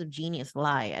zones of genius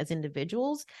lie as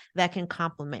individuals that can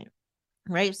complement,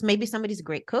 right? So maybe somebody's a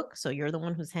great cook, so you're the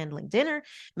one who's handling dinner.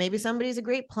 Maybe somebody's a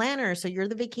great planner, so you're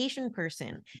the vacation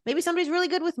person. Maybe somebody's really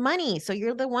good with money, so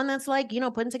you're the one that's like, you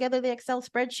know, putting together the Excel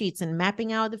spreadsheets and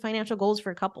mapping out the financial goals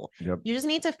for a couple. Yep. You just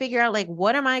need to figure out like,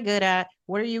 what am I good at?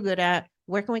 What are you good at?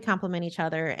 Where can we complement each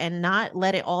other and not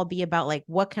let it all be about like,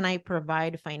 what can I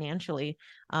provide financially?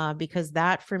 Because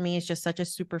that for me is just such a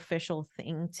superficial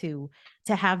thing to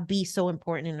have be so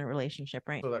important in a relationship,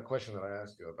 right? So that question that I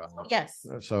asked you about. Yes.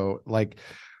 So like,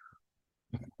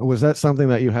 was that something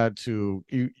that you had to,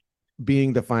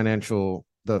 being the financial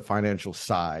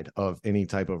side of any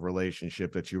type of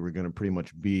relationship that you were going to pretty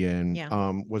much be in?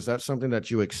 Was that something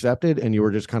that you accepted and you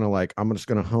were just kind of like, I'm just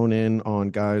going to hone in on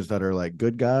guys that are like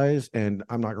good guys and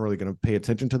I'm not really going to pay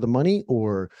attention to the money?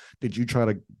 Or did you try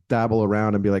to dabble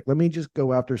around and be like, let me just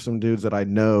go after some dudes that I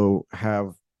know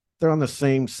they're on the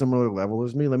same similar level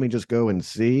as me, let me just go and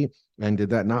see? And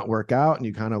did that not work out and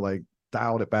you kind of like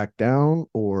dialed it back down?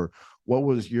 Or what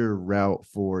was your route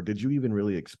for, did you even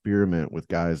really experiment with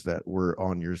guys that were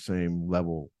on your same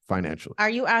level financially? Are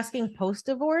you asking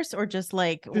post-divorce or just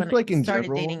like just when like it in started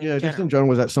general? dating? Yeah, just in general.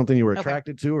 Was that something you were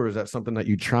attracted to, or is that something that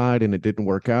you tried and it didn't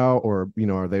work out? Or, you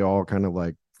know, are they all kind of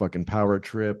like fucking power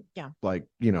trip, Yeah. like,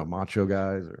 you know, macho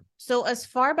guys or So as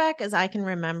far back as I can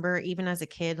remember, even as a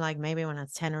kid, like maybe when I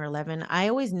was 10 or 11, I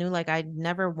always knew like I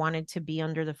never wanted to be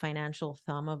under the financial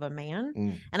thumb of a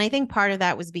man. And I think part of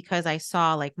that was because I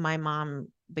saw like my mom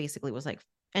basically was like,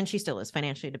 and she still is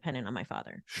financially dependent on my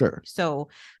father. Sure. So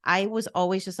I was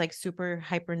always just like super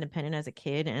hyper independent as a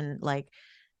kid. And like,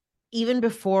 even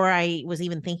before I was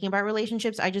even thinking about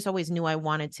relationships, I just always knew I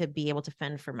wanted to be able to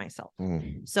fend for myself.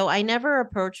 So I never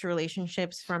approached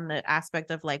relationships from the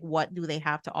aspect of like, what do they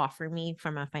have to offer me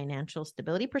from a financial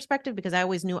stability perspective? Because I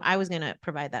always knew I was going to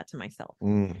provide that to myself.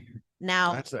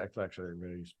 Now, that's actually a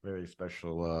very, very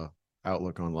special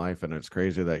outlook on life. And it's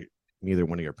crazy that neither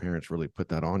one of your parents really put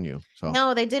that on you. So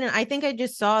no, they didn't. I think I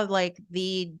just saw like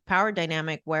the power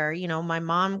dynamic where, my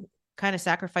mom kind of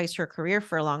sacrificed her career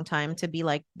for a long time to be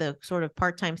like the sort of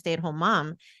part-time stay-at-home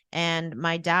mom, and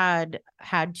my dad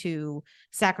had to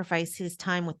sacrifice his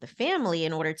time with the family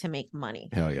in order to make money.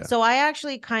 Hell yeah. So I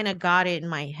actually kind of got it in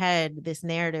my head, this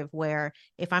narrative where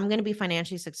if I'm going to be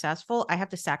financially successful, I have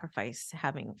to sacrifice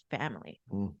having family.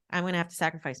 I'm going to have to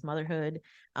sacrifice motherhood.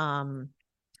 And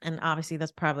obviously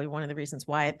that's probably one of the reasons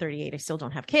why at 38 I still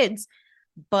don't have kids.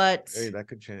 But hey, that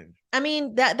could change. I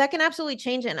mean, that can absolutely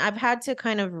change it. And I've had to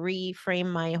kind of reframe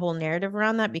my whole narrative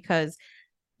around that because,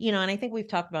 and I think we've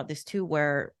talked about this too,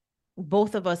 where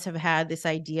both of us have had this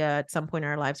idea at some point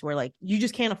in our lives where like you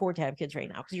just can't afford to have kids right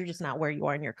now because you're just not where you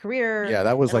are in your career. Yeah,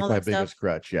 that was and like all my that stuff. biggest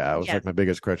crutch. Yeah, it was like my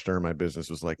biggest crutch during my business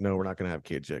was like, no, we're not going to have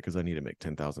kids yet because I need to make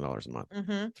 $10,000 a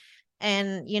month.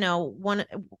 And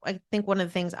I think one of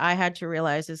the things I had to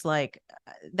realize is like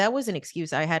that was an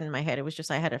excuse I had in my head. It was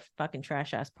just I had a fucking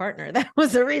trash ass partner. That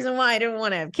was the reason why I didn't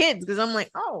want to have kids, because I'm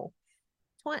like,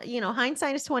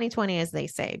 hindsight is 2020, as they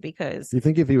say. Because Do you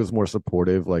think if he was more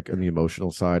supportive, like on the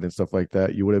emotional side and stuff like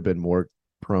that, you would have been more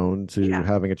prone to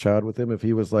having a child with him if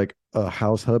he was like a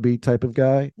house hubby type of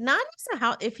guy? Not just a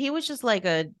house. If he was just like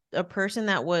a person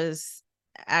that was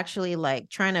actually like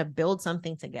trying to build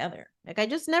something together. Like I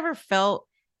just never felt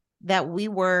that we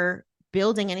were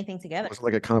building anything together. It was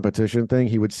like a competition thing.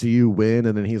 He would see you win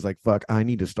and then he's like, fuck, I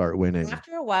need to start winning.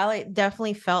 After a while, it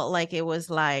definitely felt like it was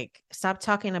like, stop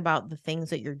talking about the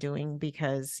things that you're doing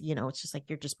because, it's just like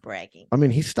you're just bragging. I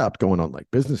mean, he stopped going on like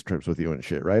business trips with you and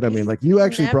shit, right? I mean, like you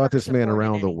actually brought this man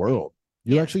around the world.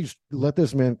 You actually let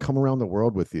this man come around the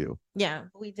world with you. Yeah,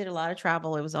 we did a lot of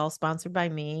travel. It was all sponsored by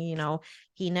me.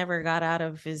 He never got out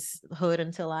of his hood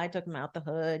until I took him out the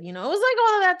hood. It was like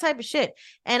all of that type of shit.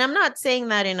 And I'm not saying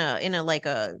that in a like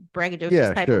a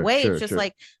braggadocious type of way. It's just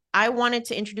like I wanted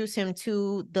to introduce him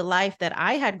to the life that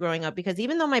I had growing up, because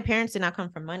even though my parents did not come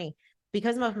from money,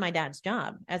 because of my dad's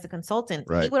job as a consultant,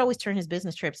 he would always turn his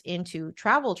business trips into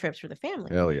travel trips for the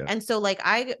family. Hell yeah. And so like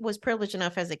I was privileged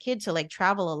enough as a kid to like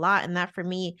travel a lot. And that for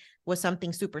me was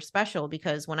something super special,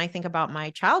 because when I think about my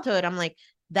childhood, I'm like,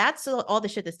 that's all the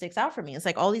shit that sticks out for me. It's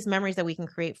like all these memories that we can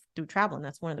create through travel. And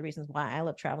that's one of the reasons why I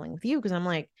love traveling with you. Because I'm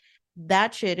like,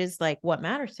 that shit is like what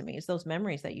matters to me. It's those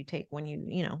memories that you take when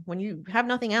when you have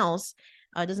nothing else.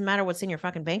 It doesn't matter what's in your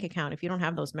fucking bank account. If you don't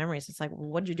have those memories, it's like, well,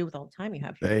 what did you do with all the time you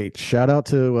have here? Hey, shout out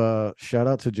to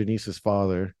Janice's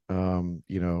father.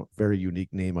 Very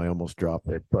unique name. I almost dropped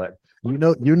it, but you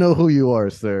know who you are,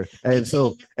 sir. And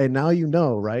so, and now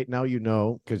right? Now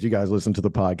because you guys listen to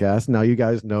the podcast. Now you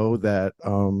guys know that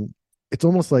it's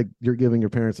almost like you're giving your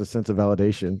parents a sense of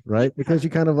validation, right? Because you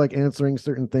kind of like answering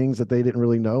certain things that they didn't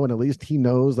really know, and at least he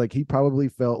knows. Like he probably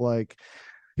felt like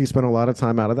he spent a lot of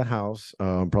time out of the house,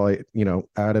 probably,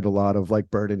 added a lot of like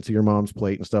burden to your mom's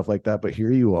plate and stuff like that. But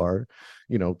here you are,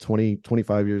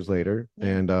 25 years later,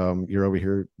 and you're over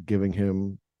here giving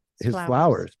him his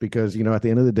flowers because, at the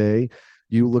end of the day,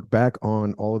 you look back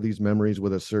on all of these memories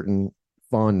with a certain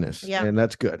fondness. Yeah. And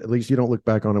that's good. At least you don't look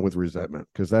back on it with resentment,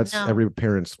 because that's every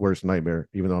parent's worst nightmare,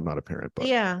 even though I'm not a parent. But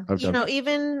yeah,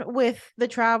 even with the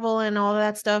travel and all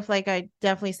that stuff, like I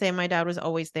definitely say my dad was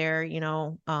always there,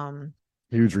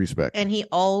 huge respect. And he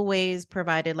always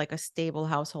provided like a stable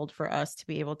household for us to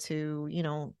be able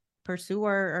to, pursue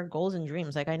our goals and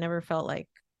dreams. Like I never felt like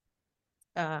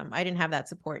I didn't have that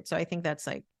support. So I think that's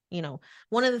like,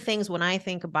 one of the things when I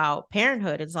think about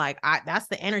parenthood, it's like, that's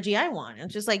the energy I want.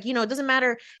 It's just like, it doesn't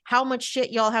matter how much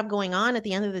shit y'all have going on at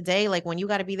the end of the day. Like when you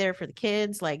got to be there for the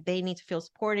kids, like they need to feel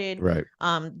supported. Right.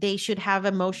 They should have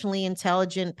emotionally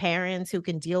intelligent parents who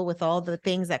can deal with all the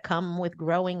things that come with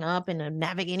growing up and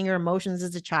navigating your emotions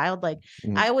as a child. Like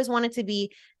I always wanted to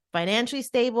be financially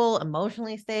stable,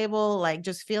 emotionally stable, like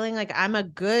just feeling like I'm a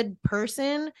good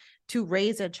person to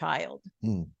raise a child.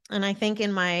 And I think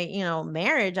in my,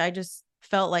 marriage, I just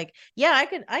felt like, yeah,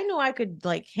 I know I could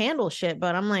like handle shit,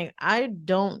 but I'm like, I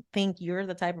don't think you're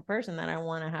the type of person that I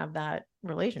want to have that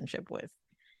relationship with,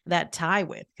 that tie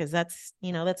with, because that's,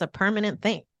 that's a permanent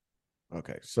thing.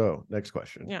 Okay. So next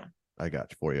question. Yeah. I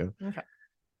got for you. Okay.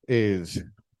 Is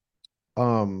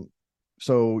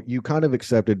so you kind of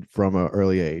accepted from an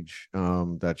early age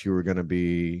that you were going to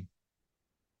be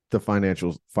the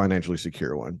financially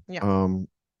secure one. Yeah.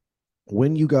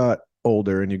 When you got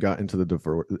older and you got into the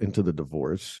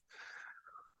divorce,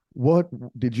 what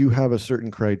did you have a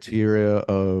certain criteria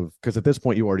of, because at this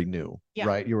point you already knew, Yeah.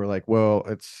 right? You were like, well,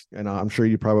 and I'm sure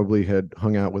you probably had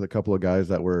hung out with a couple of guys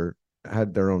that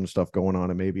had their own stuff going on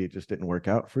and maybe it just didn't work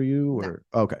out for you, or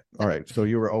No. okay. All right. So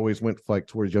you were always went like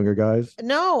towards younger guys?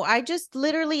 No, I just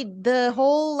literally, the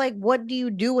whole like, what do you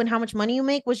do and how much money you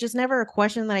make was just never a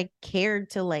question that I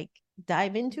cared to like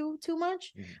dive into too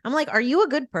much. I'm like, are you a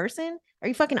good person? Are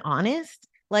you fucking honest?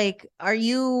 Like, are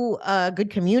you a good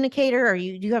communicator? Do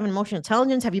you have emotional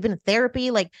intelligence? Have you been in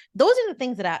therapy? Like, those are the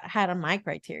things that I had on my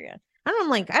criteria. I'm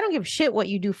like, I don't give a shit what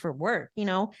you do for work,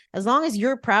 as long as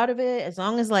you're proud of it, as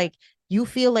long as like you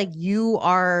feel like you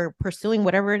are pursuing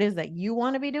whatever it is that you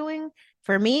want to be doing.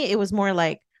 For me, it was more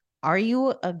like, are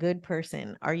you a good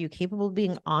person? Are you capable of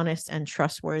being honest and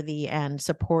trustworthy and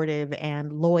supportive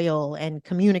and loyal and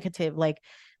communicative? Like,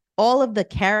 all of the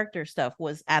character stuff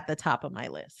was at the top of my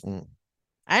list.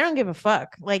 I don't give a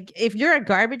fuck. Like, if you're a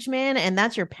garbage man and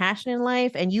that's your passion in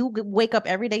life and you wake up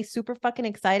every day super fucking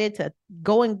excited to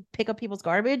go and pick up people's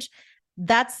garbage,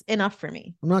 that's enough for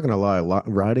me. I'm not gonna lie,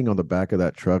 riding on the back of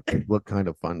that truck look kind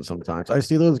of fun sometimes. I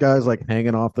see those guys like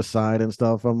hanging off the side and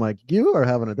stuff. I'm like, you are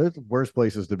having there's worse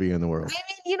places to be in the world. I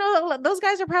mean, those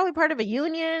guys are probably part of a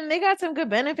union. They got some good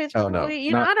benefits. Oh no,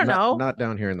 Probably. I don't know. Not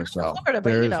down here in the South. Florida, but,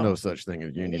 There is no such thing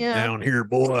as unions Yeah. down here,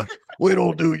 boy. We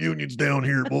don't do unions down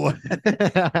here, boy.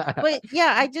 But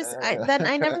yeah,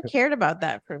 I never cared about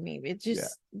that. For me, it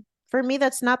just for me,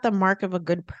 that's not the mark of a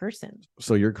good person.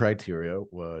 So your criteria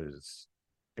was,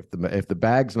 if the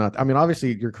bag's not, I mean,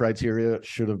 obviously your criteria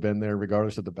should have been there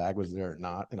regardless if the bag was there or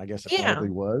not, and I guess it probably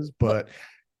was, but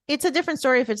it's a different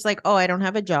story if it's like, oh, I don't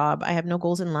have a job, I have no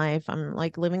goals in life, I'm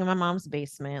like living in my mom's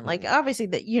basement. Like, obviously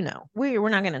that, we're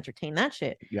not going to entertain that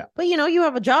shit. Yeah. But you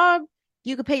have a job,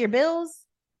 you could pay your bills,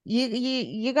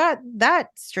 you got that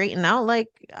straightened out. Like,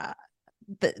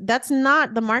 that's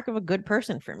not the mark of a good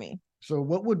person for me. So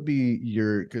what would be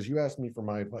because you asked me for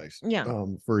my advice. Yeah.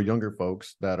 For younger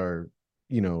folks that are,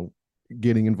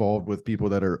 getting involved with people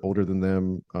that are older than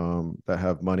them, that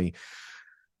have money.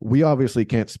 We obviously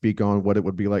can't speak on what it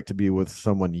would be like to be with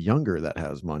someone younger that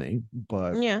has money,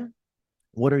 but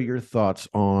what are your thoughts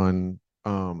on,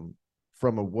 from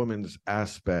a woman's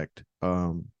aspect,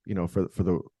 you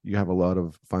have a lot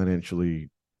of financially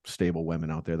stable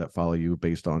women out there that follow you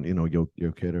based on, yo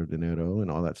quiero dinero and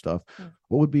all that stuff.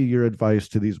 What would be your advice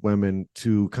to these women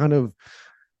to kind of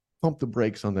pump the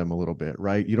brakes on them a little bit,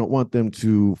 right? You don't want them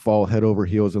to fall head over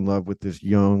heels in love with this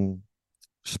young,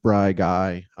 spry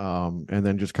guy, and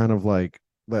then just kind of like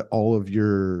let all of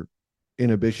your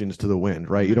inhibitions to the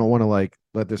wind, right? You don't want to like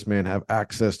let this man have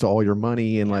access to all your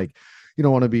money, and like you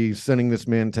don't want to be sending this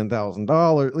man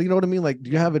 $10,000. You know what I mean? Like, do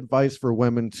you have advice for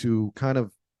women to kind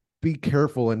of be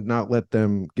careful and not let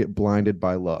them get blinded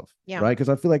by love? Right? Because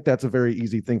I feel like that's a very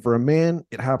easy thing for a man.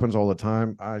 It happens all the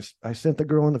time. I sent the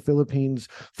girl in the Philippines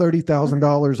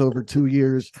 $30,000 over 2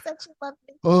 years. Such a lovely.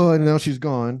 Oh, and now she's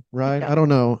gone. Right? I don't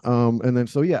know. And then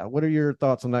what are your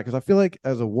thoughts on that? Because I feel like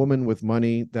as a woman with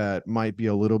money that might be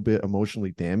a little bit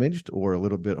emotionally damaged or a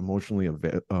little bit emotionally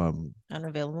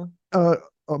unavailable,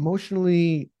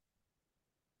 emotionally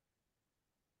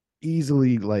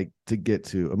easily like to get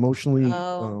to, emotionally.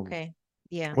 Okay.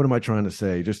 Yeah. What am I trying to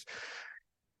say? Just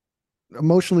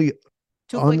emotionally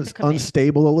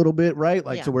unstable a little bit, right?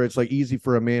 Like, to where it's like easy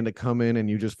for a man to come in and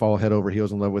you just fall head over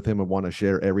heels in love with him and want to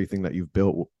share everything that you've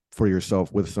built for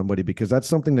yourself with somebody, because that's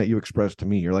something that you expressed to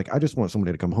me. You're like, I just want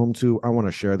somebody to come home to. I want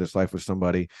to share this life with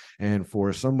somebody. And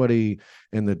for somebody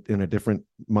in a different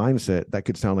mindset, that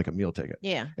could sound like a meal ticket.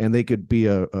 Yeah. And they could be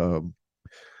a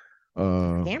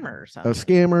scammer or something. A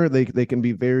scammer. They can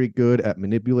be very good at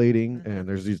manipulating, and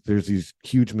there's these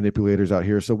huge manipulators out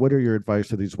here. So what are your advice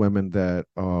to these women that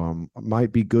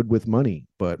might be good with money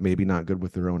but maybe not good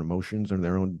with their own emotions and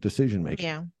their own decision making?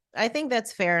 Yeah, I think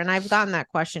that's fair. And I've gotten that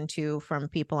question too from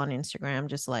people on Instagram,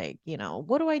 just like,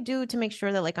 what do I do to make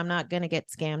sure that like I'm not gonna get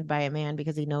scammed by a man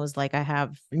because he knows like I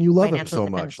have, and you love him so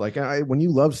much. Like, when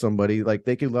you love somebody, like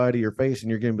they could lie to your face and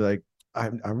you're gonna be like, I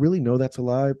really know that's a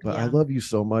lie, but I love you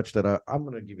so much that I'm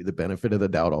going to give you the benefit of the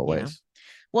doubt always. Yeah.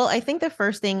 Well, I think the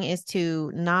first thing is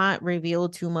to not reveal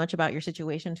too much about your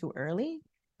situation too early,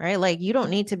 right? Like you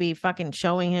don't need to be fucking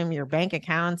showing him your bank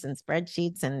accounts and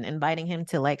spreadsheets and inviting him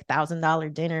to like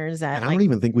 $1,000 dinners at And I like, don't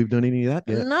even think we've done any of that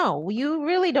yet. no, you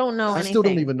really don't know I anything. still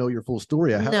don't even know your full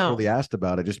story. I haven't No. really asked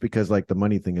about it just because like the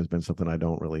money thing has been something I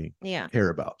don't really care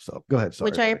about. So go ahead. Sorry.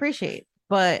 Which I appreciate.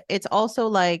 But it's also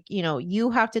like, you know,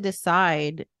 you have to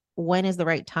decide when is the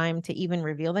right time to even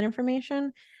reveal that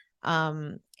information.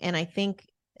 And I think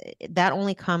that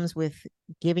only comes with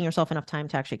giving yourself enough time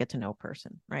to actually get to know a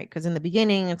person, right? Because in the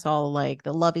beginning, it's all like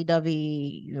the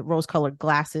lovey-dovey, rose-colored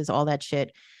glasses, all that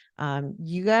shit.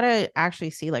 You gotta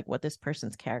actually see like what this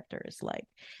person's character is like.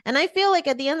 And I feel like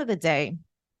at the end of the day,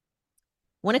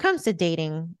 when it comes to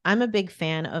dating, I'm a big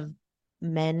fan of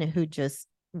men who just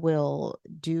will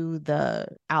do the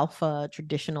alpha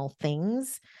traditional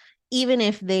things, even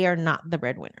if they are not the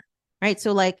breadwinner. Right.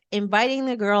 So, like inviting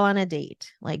the girl on a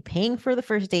date, like paying for the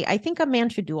first date. I think a man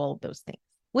should do all of those things,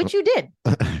 which you did.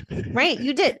 Right.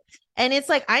 You did. And it's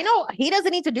like, I know he doesn't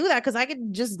need to do that because I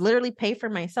could just literally pay for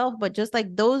myself. But just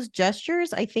like those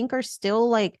gestures, I think are still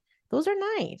like, those are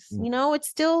nice. You know, it's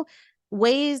still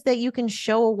ways that you can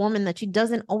show a woman that she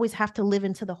doesn't always have to live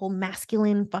into the whole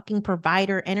masculine fucking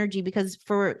provider energy, because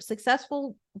for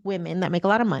successful women that make a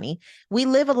lot of money, we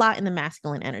live a lot in the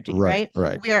masculine energy, right?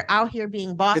 We are out here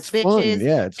being boss bitches, fun.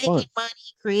 Yeah, it's making fun. money,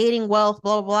 creating wealth,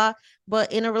 blah, blah, blah.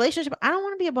 But in a relationship, I don't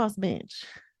want to be a boss bitch.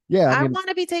 Yeah, I want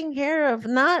to be taken care of,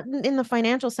 not in the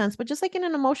financial sense, but just like in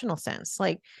an emotional sense.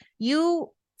 Like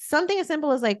something as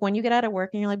simple as like when you get out of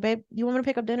work and you're like, babe, you want me to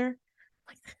pick up dinner?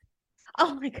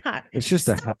 Oh my God. It's just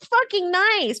so fucking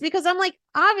nice, because I'm like,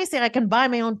 obviously I can buy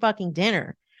my own fucking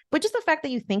dinner, but just the fact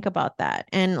that you think about that,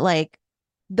 and like,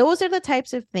 those are the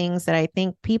types of things that I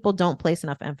think people don't place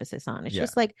enough emphasis on. It's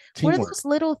just like, teamwork. what are those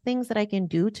little things that I can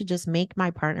do to just make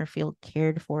my partner feel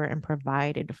cared for and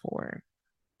provided for?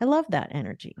 I love that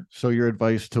energy. So your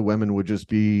advice to women would just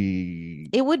be...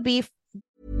 It would be...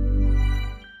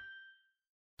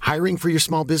 Hiring for your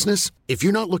small business? If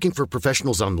you're not looking for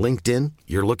professionals on LinkedIn,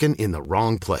 you're looking in the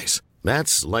wrong place.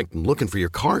 That's like looking for your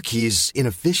car keys in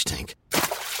a fish tank.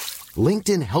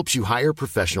 LinkedIn helps you hire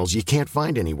professionals you can't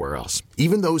find anywhere else,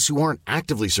 even those who aren't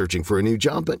actively searching for a new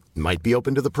job but might be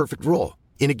open to the perfect role.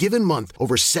 In a given month,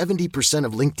 over 70%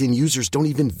 of LinkedIn users don't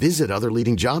even visit other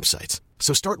leading job sites.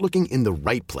 So start looking in the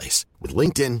right place. With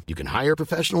LinkedIn, you can hire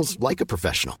professionals like a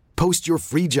professional. Post your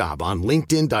free job on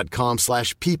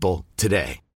linkedin.com/people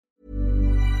today.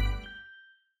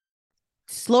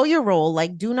 Slow your roll.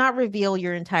 Like, do not reveal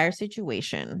your entire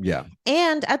situation. Yeah.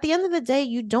 And at the end of the day,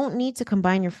 you don't need to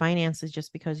combine your finances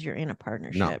just because you're in a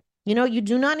partnership. No. You know, you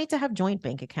do not need to have joint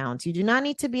bank accounts. You do not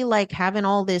need to be like having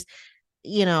all this,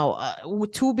 you know,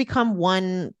 to become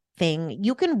one thing.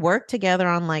 You can work together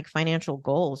on like financial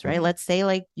goals, right? Let's say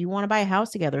like you want to buy a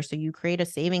house together. So you create a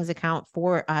savings account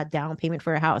for a down payment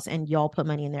for a house and y'all put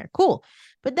money in there. Cool.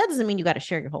 But that doesn't mean you got to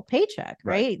share your whole paycheck,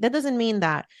 right? That doesn't mean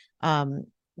that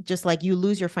just like you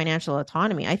lose your financial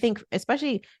autonomy. I think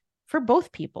especially for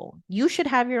both people, you should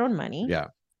have your own money. Yeah.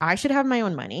 I should have my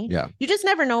own money. Yeah. You just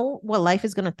never know what life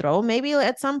is going to throw. Maybe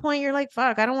at some point you're like,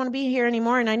 fuck, I don't want to be here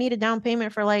anymore. And I need a down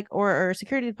payment for like, or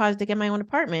security deposit to get my own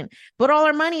apartment, but all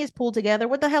our money is pooled together.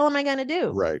 What the hell am I going to do?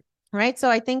 Right. Right.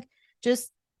 So I think just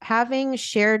having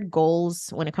shared goals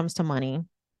when it comes to money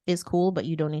is cool, but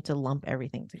you don't need to lump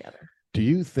everything together. Do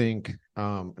you think,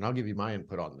 and I'll give you my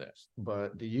input on this,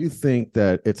 but do you think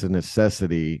that it's a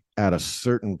necessity at a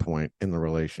certain point in the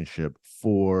relationship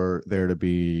for there to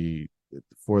be,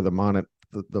 for the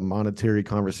monetary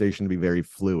conversation to be very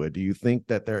fluid? Do you think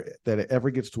that it ever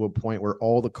gets to a point where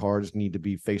all the cards need to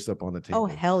be face up on the table? Oh,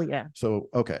 hell yeah. So,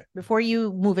 okay. Before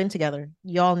you move in together,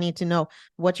 y'all need to know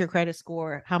what's your credit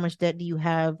score, how much debt do you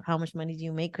have, how much money do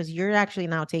you make? Because you're actually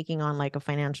now taking on like a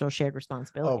financial shared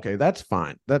responsibility. Okay, that's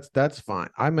fine. That's fine.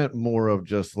 I meant more of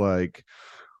just like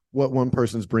what one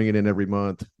person's bringing in every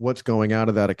month, what's going out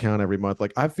of that account every month.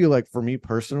 Like, I feel like for me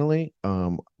personally,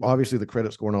 obviously the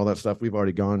credit score and all that stuff, we've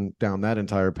already gone down that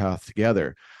entire path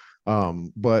together.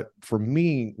 But for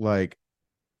me, like,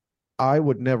 I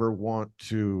would never want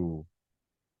to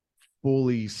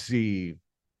fully see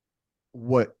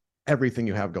what everything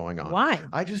you have going on. Why?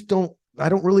 I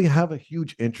don't really have a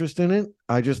huge interest in it.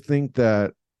 I just think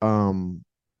that,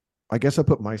 I guess I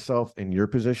put myself in your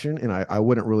position, and I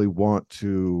wouldn't really want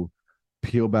to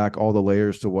peel back all the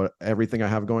layers to what everything I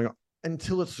have going on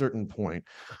until a certain point.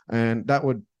 And that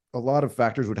would, a lot of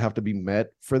factors would have to be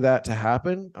met for that to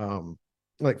happen.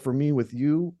 Like for me with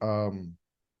you, I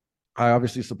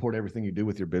obviously support everything you do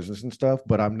with your business and stuff,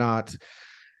 but I'm not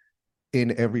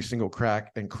in every single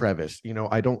crack and crevice.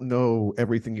 I don't know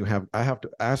everything you have. I have to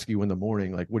ask you in the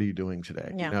morning, like, what are you doing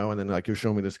today? Yeah. And then like you'll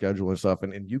show me the schedule and stuff.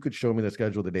 And you could show me the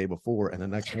schedule the day before, and the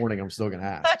next morning I'm still gonna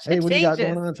ask, hey, what do you got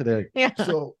going on today? Yeah.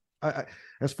 So I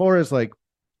as far as like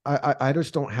I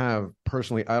just don't have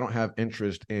personally, I don't have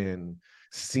interest in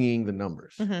seeing the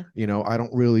numbers. I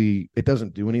don't really, it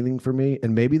doesn't do anything for me.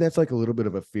 And maybe that's like a little bit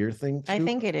of a fear thing too. I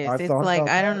think it is. It's like,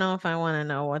 I don't know if I want to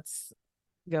know what's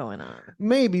going on.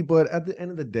 Maybe, but at the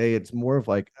end of the day, it's more of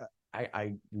like,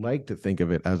 I like to think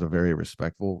of it as a very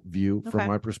respectful view from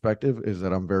my perspective, is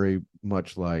that I'm very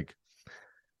much like,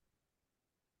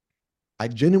 I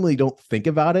genuinely don't think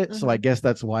about it. So I guess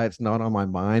that's why it's not on my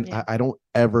mind. Yeah. I don't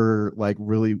ever like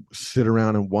really sit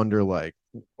around and wonder like,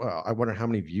 well, I wonder how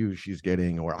many views she's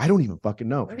getting, or I don't even fucking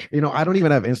know. I don't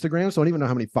even have Instagram, so I don't even know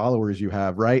how many followers you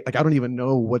have, right? Like I don't even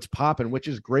know what's popping, which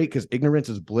is great because ignorance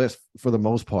is bliss for the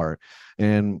most part.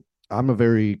 And I'm a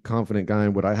very confident guy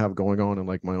in what I have going on and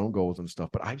like my own goals and stuff,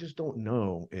 but I just don't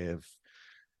know if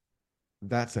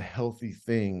that's a healthy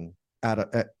thing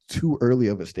at too early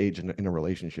of a stage in a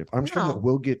relationship. I'm sure that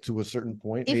we'll get to a certain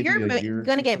point. If you're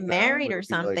going to get married or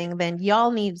something, then y'all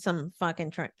need some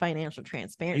fucking financial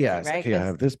transparency, right? Okay, I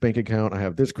have this bank account, I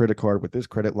have this credit card with this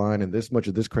credit line and this much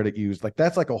of this credit used. Like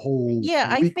that's like a whole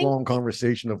week-long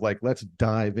conversation of like, let's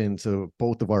dive into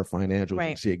both of our financials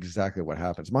and see exactly what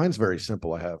happens. Mine's very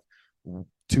simple. I have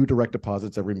 2 direct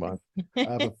deposits every month. I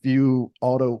have a few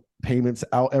auto payments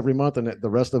out every month, and the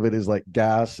rest of it is like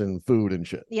gas and food and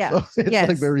shit. Yeah, so it's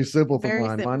like very simple for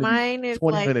mine. Mine is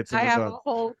 20 like minutes I have a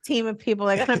whole team of people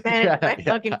that gotta manage my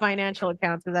fucking financial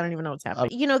accounts because I don't even know what's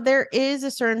happening. There is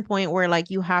a certain point where like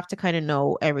you have to kind of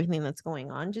know everything that's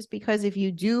going on, just because if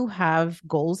you do have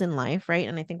goals in life, right?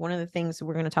 And I think one of the things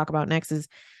we're going to talk about next is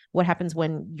what happens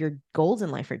when your goals in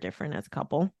life are different as a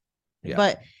couple. Yeah.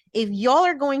 But if y'all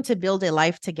are going to build a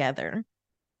life together,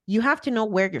 you have to know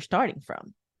where you're starting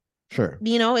from. Sure.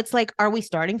 It's like, are we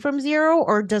starting from zero,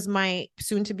 or does my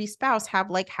soon-to-be spouse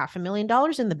have like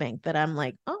 $500,000 in the bank that I'm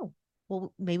like, oh,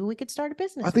 well, maybe we could start a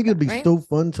business. I think it'd be so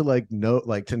fun to like know,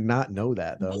 like to not know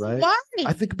that though, right? Why?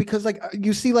 I think because like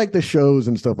you see like the shows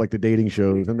and stuff, like the dating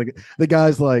shows, and the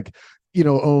guy's like,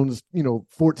 owns,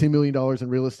 $14 million in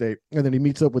real estate. And then he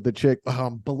meets up with the chick,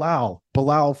 Bilal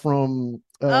from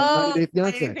 90 Day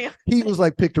Fiancé. He was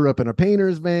like, picked her up in a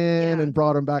painter's van and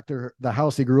brought him back to the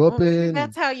house he grew up in.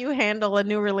 That's how you handle a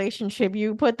new relationship.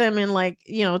 You put them in like,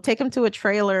 take them to a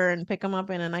trailer and pick them up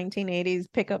in a 1980s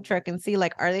pickup truck and see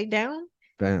like, are they down?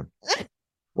 Damn.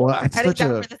 Well, it's such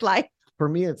for this life? For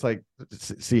me, it's like,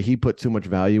 see, he put too much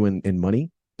value in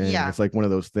money. And it's like one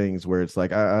of those things where it's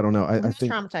like, I don't know. I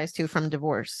think traumatized too from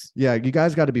divorce. Yeah, you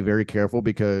guys got to be very careful,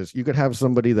 because you could have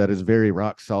somebody that is very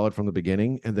rock solid from the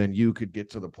beginning, and then you could get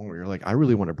to the point where you're like, I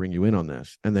really want to bring you in on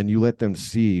this. And then you let them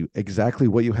see exactly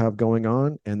what you have going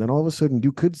on. And then all of a sudden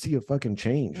you could see a fucking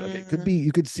change. Like it could be,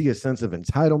 you could see a sense of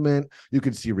entitlement. You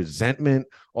could see resentment.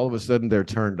 All of a sudden they're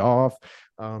turned off.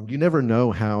 You never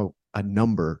know how a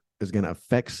number is going to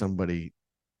affect somebody,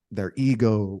 their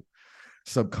ego,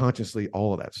 subconsciously,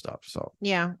 all of that stuff. So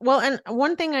well, and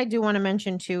one thing I do want to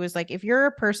mention too is like, if you're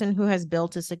a person who has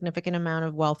built a significant amount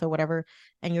of wealth or whatever,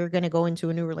 and you're going to go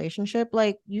into a new relationship,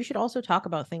 like you should also talk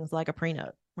about things like a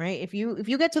prenup, right? If you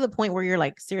get to the point where you're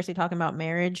like seriously talking about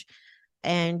marriage,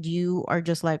 and you are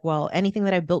just like, well, anything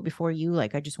that I built before you,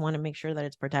 like I just want to make sure that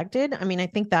it's protected. I mean, I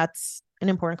think that's an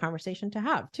important conversation to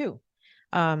have too.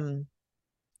 And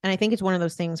I think it's one of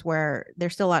those things where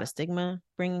there's still a lot of stigma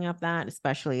bringing up that,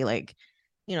 especially like,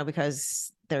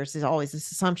 because there's always this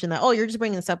assumption that, oh, you're just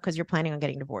bringing this up because you're planning on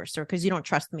getting divorced, or because you don't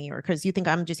trust me, or because you think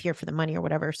I'm just here for the money or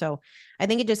whatever. So I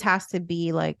think it just has to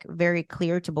be like very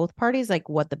clear to both parties, like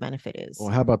what the benefit is.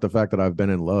 Well, how about the fact that I've been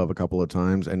in love a couple of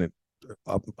times, and it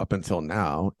up until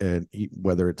now, and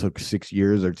whether it took 6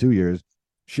 years or 2 years,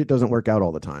 shit doesn't work out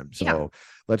all the time. So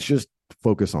let's just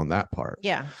focus on that part.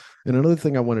 Yeah. And another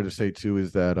thing I wanted to say too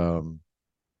is that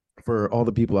for all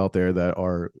the people out there that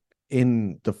are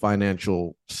in the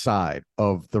financial side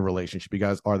of the relationship, you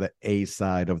guys are the A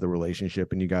side of the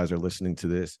relationship, and you guys are listening to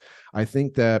this, I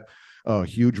think that a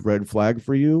huge red flag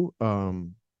for you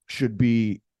should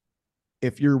be,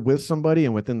 if you're with somebody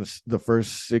and within the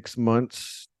first 6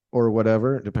 months or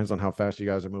whatever, it depends on how fast you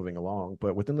guys are moving along,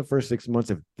 but within the first 6 months,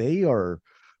 if they are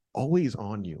always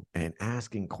on you and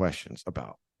asking questions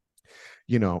about,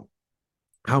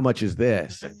 how much is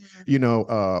this? And,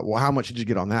 well, how much did you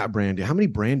get on that brand deal? How many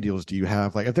brand deals do you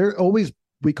have? Like, if they're always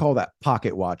we call that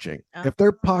pocket watching. If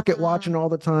they're pocket watching all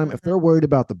the time, if they're worried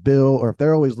about the bill, or if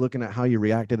they're always looking at how you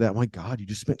reacted to that, my God, you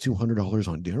just spent $200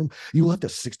 on dinner. You left a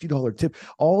 $60 tip.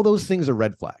 All those things are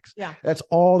red flags. Yeah. That's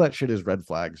all that shit is red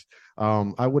flags.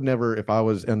 I would never, if I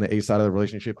was in the A side of the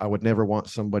relationship, I would never want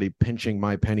somebody pinching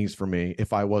my pennies for me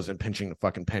if I wasn't pinching the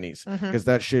fucking pennies. Because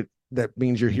that shit, that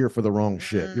means you're here for the wrong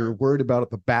shit. You're worried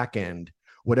about the back end,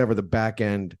 whatever the back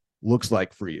end looks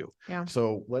like for you. Yeah.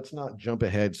 So let's not jump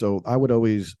ahead. So I would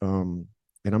always, and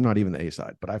I'm not even the A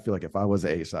side, but I feel like if I was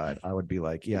the A side, I would be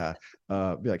like, be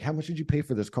like, how much did you pay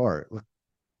for this car?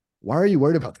 Why are you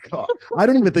worried about the car? I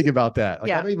don't even think about that.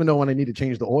 Like, I don't even know when I need to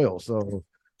change the oil. So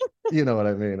you know what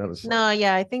I mean?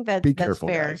 I think that's careful,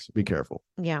 fair. guys. Be careful.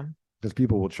 Yeah. Because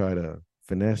people will try to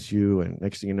finesse you, and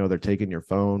next thing you know, they're taking your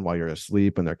phone while you're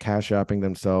asleep and they're cash apping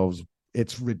themselves.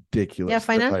 It's ridiculous. Yeah,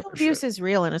 financial abuse is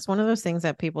real, and it's one of those things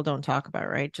that people don't talk about,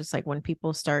 right? Just like when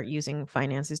people start using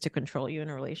finances to control you in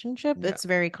a relationship, it's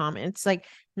very common. It's like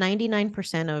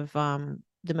 99% of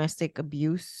domestic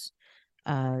abuse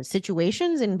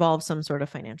situations involve some sort of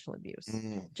financial abuse,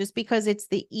 just because it's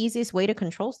the easiest way to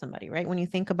control somebody, right? When you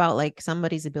think about like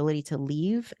somebody's ability to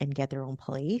leave and get their own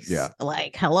place,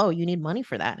 like, hello, you need money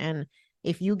for that. And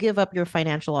if you give up your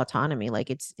financial autonomy, like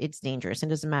it's dangerous. It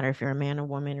doesn't matter if you're a man or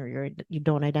woman, or you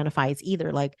don't identify as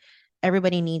either. Like,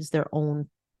 everybody needs their own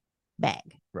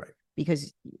bag, right?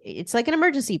 Because it's like an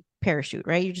emergency parachute,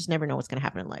 right? You just never know what's going to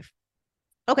happen in life.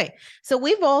 Okay, so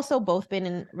we've also both been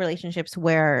in relationships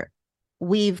where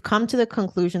we've come to the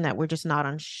conclusion that we're just not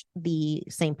on the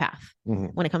same path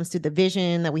when it comes to the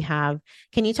vision that we have.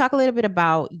 Can you talk a little bit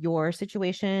about your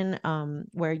situation,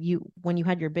 where when you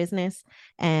had your business,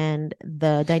 and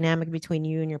the dynamic between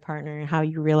you and your partner, and how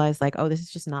you realized like, oh, this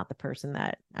is just not the person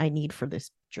that I need for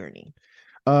this journey?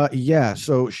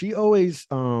 So she always,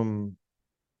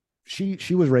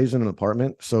 she was raised in an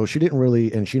apartment, so she didn't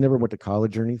really, and she never went to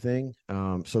college or anything.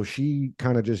 So she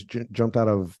kind of just jumped out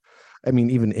of, I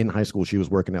mean, even in high school, she was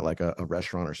working at like a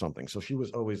restaurant or something. So she was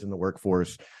always in the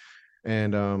workforce.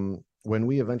 And when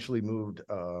we eventually moved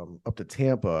up to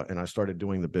Tampa and I started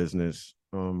doing the business,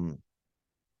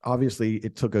 obviously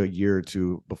it took a year or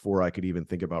two before I could even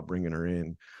think about bringing her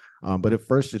in. But at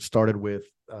first it started with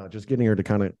just getting her to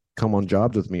kind of come on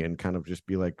jobs with me and kind of just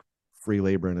be like free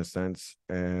labor in a sense,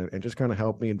 and just kind of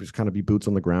help me and just kind of be boots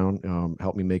on the ground,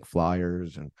 help me make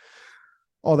flyers and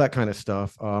all that kind of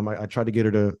stuff. I tried to get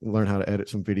her to learn how to edit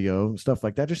some video and stuff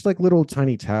like that. Just like little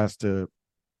tiny tasks to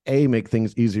make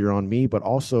things easier on me, but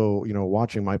also, you know,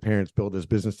 watching my parents build this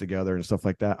business together and stuff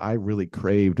like that. I really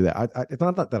craved that. It's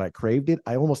not that I craved it.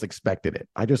 I almost expected it.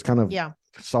 I just kind of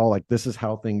saw like, this is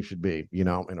how things should be, you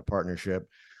know, in a partnership.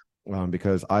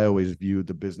 Because I always viewed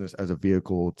the business as a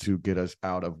vehicle to get us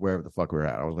out of wherever the fuck we're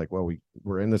at. I was like, well,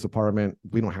 we're in this apartment.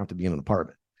 We don't have to be in an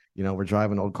apartment. You know, we're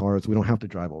driving old cars. We don't have to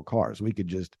drive old cars. We could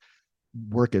just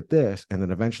work at this, and then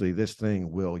eventually this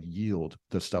thing will yield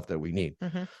the stuff that we need.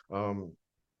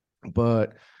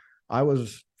 But I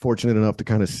was fortunate enough to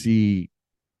kind of see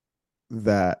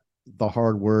that the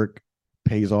hard work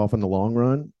pays off in the long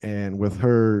run. And with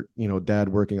her, you know, dad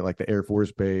working at like the Air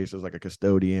Force Base as like a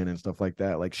custodian and stuff like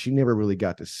that, like she never really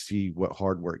got to see what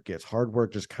hard work gets. Hard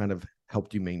work just kind of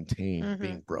helped you maintain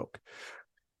being broke.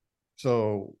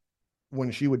 So when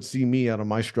she would see me out of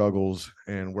my struggles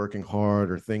and working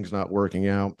hard, or things not working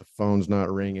out, the phone's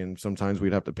not ringing, sometimes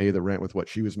we'd have to pay the rent with what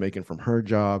she was making from her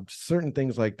job, certain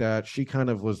things like that, she kind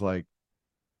of was like,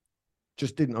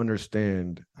 just didn't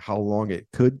understand how long it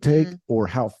could take or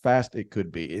how fast it could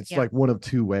be. It's like one of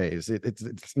two ways.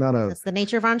 It's not a. It's the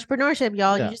nature of entrepreneurship,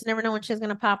 y'all. You just never know when shit's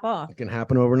gonna pop off. It can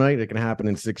happen overnight. It can happen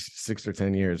in six or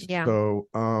 10 years. Yeah.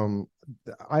 So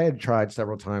I had tried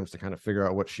several times to kind of figure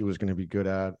out what she was going to be good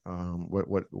at,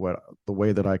 what the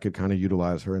way that I could kind of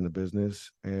utilize her in the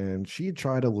business. And she had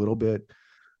tried a little bit,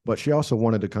 but she also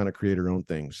wanted to kind of create her own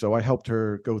thing. So I helped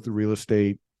her go through real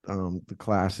estate, the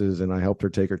classes, and I helped her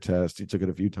take her test. She took it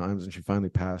a few times and she finally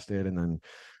passed it, and then,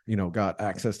 you know, got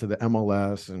access to the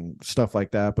MLS and stuff like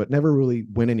that, but never really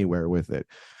went anywhere with it.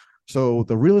 So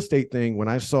the real estate thing, when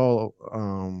I saw,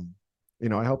 you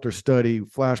know, I helped her study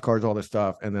flashcards, all this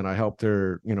stuff, and then I helped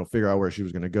her, you know, figure out where she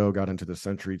was going to go, got into the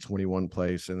Century 21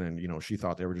 place, and then, you know, she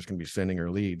thought they were just going to be sending her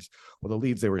leads. Well, the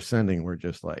leads they were sending were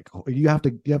just like, oh, you have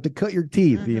to cut your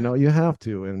teeth, you know, you have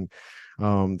to. And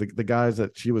the guys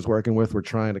that she was working with were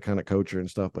trying to kind of coach her and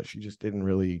stuff, but she just didn't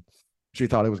really. She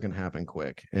thought it was going to happen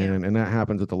quick. And that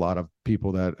happens with a lot of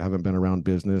people that haven't been around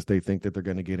business. They think that they're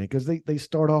going to get it because they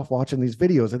start off watching these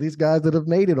videos of these guys that have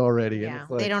made it already. Yeah. And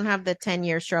like, they don't have the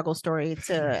 10-year struggle story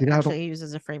to actually use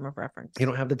as a frame of reference. You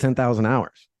don't have the 10,000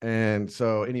 hours. And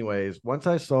so anyways, once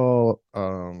I saw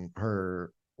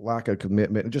her lack of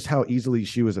commitment and just how easily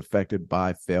she was affected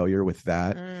by failure with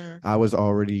that. I was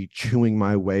already chewing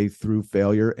my way through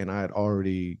failure, and I'd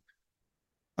already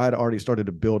started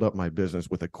to build up my business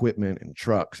with equipment and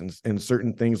trucks and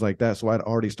certain things like that. So I'd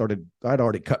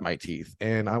already cut my teeth,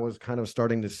 and I was kind of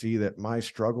starting to see that my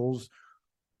struggles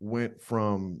went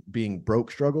from being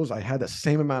broke struggles. I had the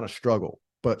same amount of struggle,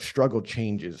 but struggle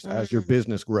changes as your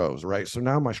business grows, right? So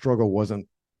now my struggle wasn't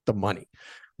the money.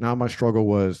 Now my struggle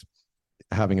was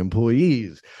having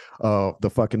employees,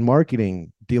 the fucking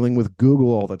marketing, dealing with Google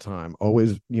all the time,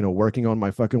 always, working on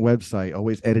my fucking website,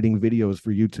 always editing videos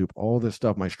for YouTube, all this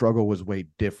stuff. My struggle was way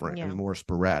different and more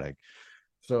sporadic.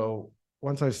 So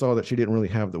once I saw that she didn't really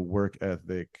have the work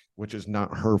ethic, which is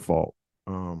not her fault.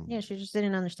 She just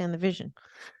didn't understand the vision.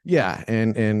 Yeah.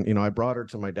 And I brought her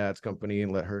to my dad's company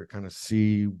and let her kind of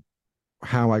see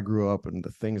how I grew up and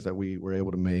the things that we were able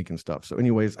to make and stuff. So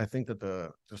anyways, I think that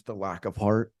the lack of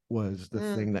heart was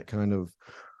the thing that kind of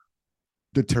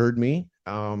deterred me.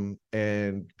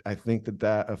 And I think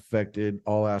that affected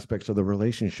all aspects of the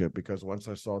relationship, because once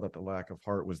I saw that the lack of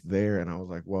heart was there, and I was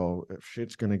like, well, if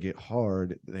shit's going to get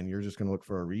hard, then you're just going to look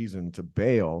for a reason to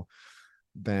bail.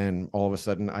 Then all of a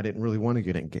sudden I didn't really want to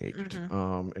get engaged.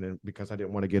 And because I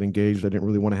didn't want to get engaged, I didn't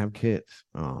really want to have kids.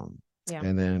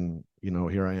 And then,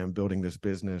 here I am building this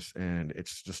business, and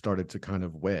it's just started to kind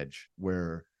of wedge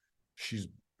where she's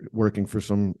working for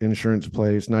some insurance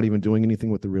place, not even doing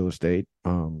anything with the real estate.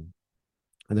 And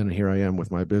then here I am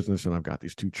with my business, and I've got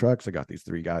these 2 trucks. I got these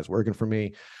 3 guys working for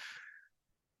me.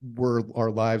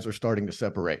 Our lives are starting to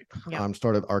separate.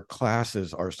 Our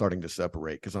classes are starting to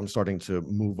separate because I'm starting to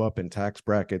move up in tax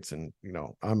brackets, and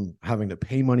I'm having to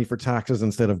pay money for taxes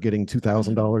instead of getting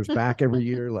 $2,000 back every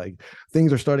year. Like,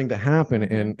 things are starting to happen,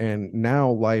 and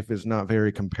now life is not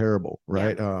very comparable,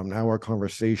 right? Now our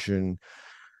conversation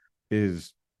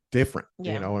is different,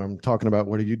 and I'm talking about,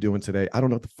 what are you doing today? I don't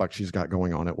know what the fuck she's got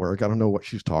going on at work. I don't know what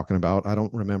she's talking about. I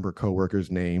don't remember coworkers'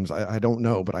 names. I don't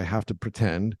know, but I have to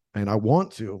pretend, and I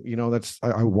want to,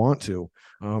 I want to.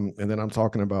 And then I'm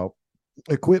talking about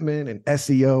equipment and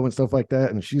SEO and stuff like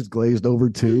that, and she's glazed over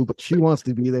too, but she wants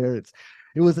to be there.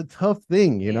 It was a tough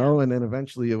thing, and then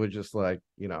eventually it was just like,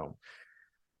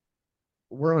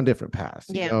 we're on different paths,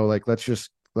 like, let's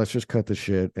just cut the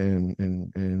shit,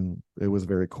 and it was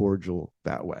very cordial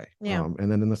that way. And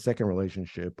then in the second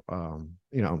relationship,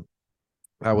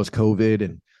 I was COVID,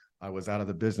 and I was out of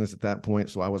the business at that point,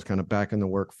 so I was kind of back in the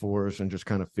workforce and just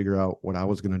kind of figure out what I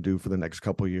was going to do for the next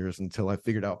couple of years until I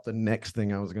figured out the next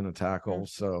thing I was going to tackle.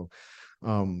 So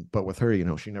but with her,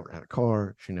 she never had a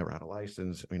car, she never had a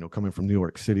license, coming from New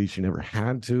York City, she never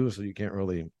had to, so you can't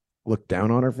really look down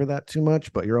on her for that too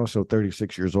much. But you're also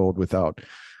 36 years old without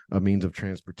a means of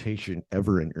transportation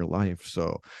ever in your life.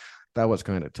 So that was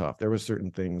kind of tough. There were certain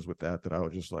things with that I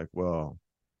was just like, well,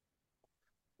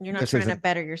 you're not trying to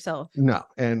better yourself. No.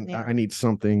 And I need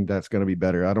something that's going to be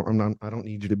better. I don't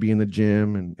need you to be in the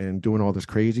gym and doing all this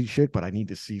crazy shit, but I need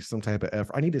to see some type of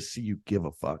effort. I need to see you give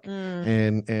a fuck.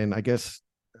 And I guess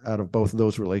out of both of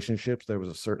those relationships, there was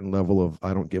a certain level of,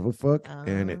 I don't give a fuck.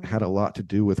 And it had a lot to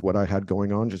do with what I had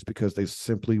going on, just because they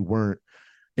simply weren't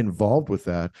involved with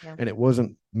that. And it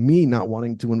wasn't me not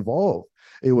wanting to involve.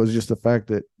 It was just the fact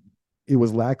that it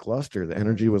was lackluster. The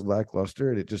energy was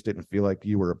lackluster, and it just didn't feel like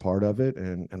you were a part of it.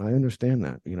 And I understand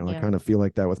that, I kind of feel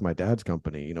like that with my dad's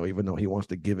company, even though he wants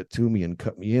to give it to me and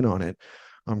cut me in on it.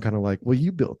 I'm kind of like, well,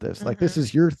 you built this, like, this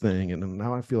is your thing. And then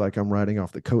now I feel like I'm riding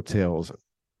off the coattails.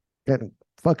 It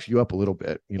fucks you up a little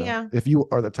bit, if you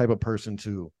are the type of person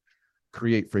to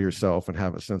create for yourself and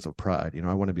have a sense of pride.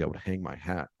 I want to be able to hang my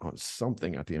hat on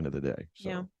something at the end of the day.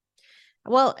 So.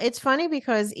 Well, it's funny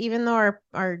because even though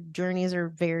our journeys are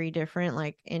very different,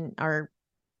 like, in our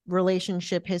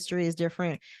relationship history is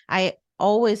different, I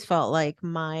always felt like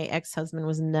my ex-husband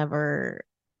was never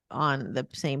on the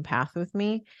same path with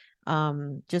me.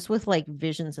 Just with like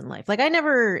visions in life. Like, I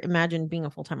never imagined being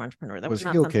a full-time entrepreneur. That was he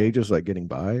okay just like getting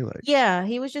by? Like, yeah,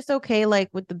 he was just okay, like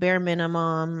with the bare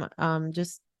minimum.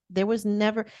 Just there was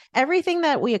never everything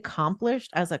that we accomplished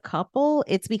as a couple.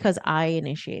 It's because I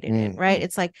initiated it, right?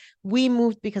 It's like, we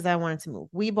moved because I wanted to move.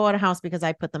 We bought a house because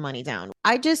I put the money down.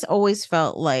 I just always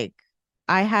felt like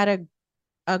I had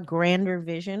a grander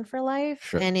vision for life.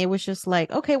 Sure. And it was just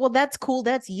like, okay, well, that's cool.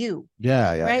 That's you.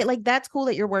 Yeah. Right. Like, that's cool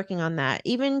that you're working on that.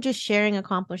 Even just sharing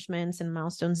accomplishments and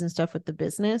milestones and stuff with the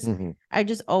business. I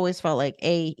just always felt like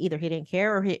either he didn't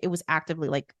care, or it was actively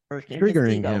like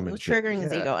triggering him. It was triggering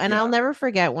his ego. And I'll never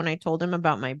forget when I told him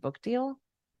about my book deal.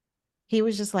 He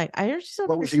was just like,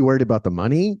 what was he worried about, the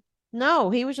money? No,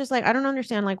 he was just like, I don't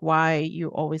understand like why you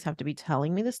always have to be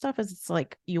telling me this stuff, as it's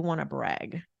like you want to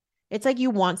brag. It's like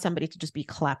you want somebody to just be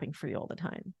clapping for you all the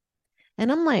time.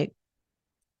 And I'm like,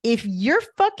 if your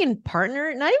fucking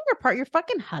partner, not even your partner, your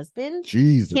fucking husband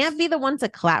Jesus. can't be the one to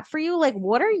clap for you, like,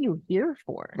 what are you here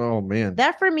for? Oh man.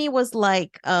 That for me was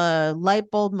like a light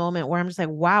bulb moment where I'm just like,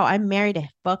 wow, I married a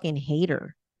fucking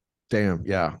hater. Damn.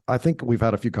 Yeah. I think we've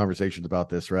had a few conversations about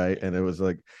this, right? And it was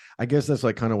like, I guess that's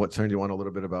like kind of what turned you on a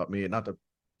little bit about me, and not to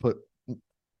put,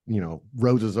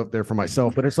 roses up there for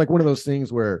myself, but it's like one of those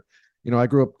things where, I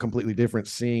grew up completely different,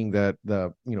 seeing that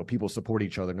people support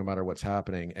each other no matter what's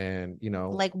happening. And,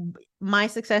 like my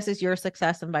success is your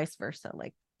success and vice versa.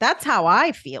 Like that's how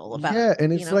I feel about it.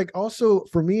 And it's like, also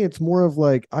for me, it's more of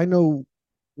like, I know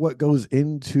what goes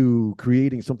into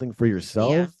creating something for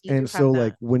yourself. You and so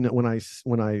like when I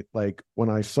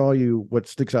saw you, what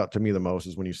sticks out to me the most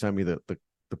is when you sent me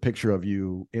the picture of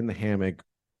you in the hammock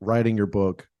writing your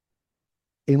book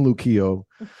in Luquillo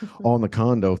on the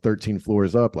condo 13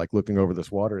 floors up, like looking over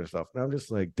this water and stuff. And I'm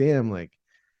just like, damn, like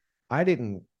I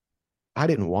didn't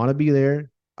want to be there.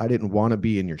 I didn't want to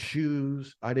be in your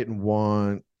shoes. I didn't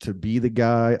want to be the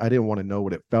guy. I didn't want to know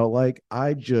what it felt like.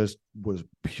 I just was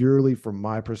purely, from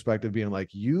my perspective, being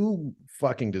like, you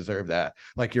fucking deserve that.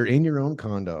 Like, you're in your own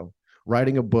condo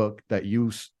writing a book that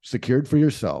you secured for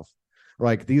yourself.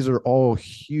 Like, these are all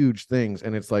huge things.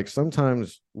 And it's like,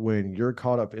 sometimes when you're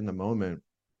caught up in the moment,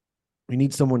 you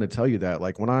need someone to tell you that.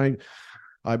 Like when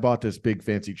I bought this big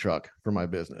fancy truck for my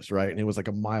business, right? And it was like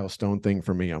a milestone thing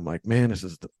for me. I'm like, man, this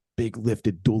is the big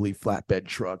lifted dually flatbed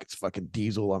truck. It's fucking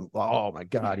diesel. Oh my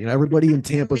God. Everybody in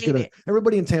Tampa's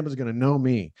gonna know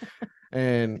me.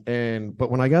 But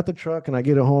when I got the truck and I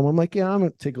get it home, I'm like, yeah, I'm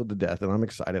tickled to death and I'm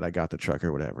excited I got the truck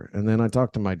or whatever. And then I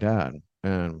talked to my dad,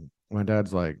 and my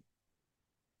dad's like,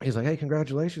 he's like, hey,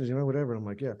 congratulations, whatever. And I'm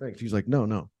like, yeah, thanks. He's like,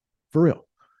 no, for real.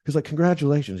 He's like,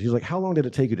 congratulations. He's like, how long did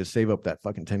it take you to save up that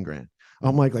fucking 10 grand?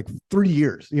 I'm like 3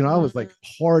 years. I was like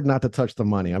hard not to touch the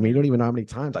money. I mean, you don't even know how many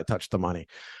times I touched the money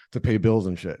to pay bills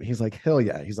and shit. He's like, hell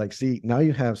yeah. He's like, see, now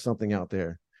you have something out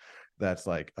there that's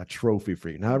like a trophy for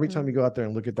you. Now, every time you go out there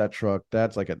and look at that truck,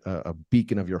 that's like a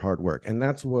beacon of your hard work. And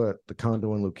that's what the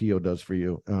condo in Luquillo does for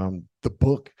you. The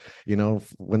book,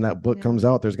 when that book comes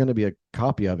out, there's going to be a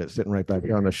copy of it sitting right back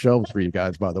here on the shelves for you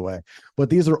guys, by the way.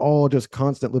 But these are all just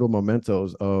constant little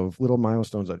mementos of little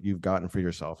milestones that you've gotten for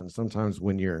yourself. And sometimes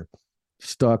when you're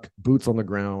stuck, boots on the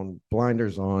ground,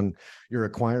 blinders on, you're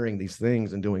acquiring these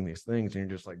things and doing these things, and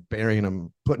you're just like burying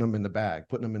them, putting them in the bag.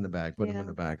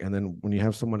 And then when you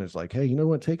have someone that's like, hey, you know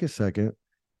what, take a second,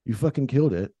 you fucking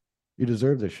killed it, you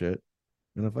deserve this shit,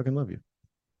 and I fucking love you.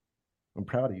 I'm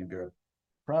proud of you, girl.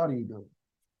 Proud of you, girl.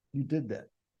 You did that.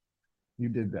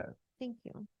 Thank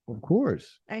you. Of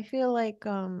course. I feel like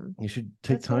you should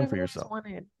take time for yourself. I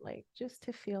wanted, like, just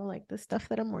to feel like the stuff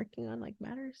that I'm working on like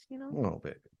matters, Oh,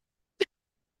 baby.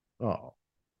 Oh,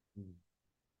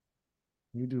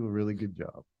 you do a really good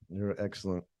job. You're an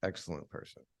excellent, excellent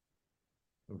person.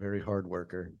 A very hard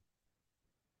worker,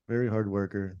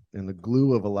 and the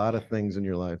glue of a lot of things in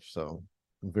your life. So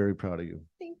I'm very proud of you.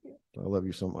 Thank you. I love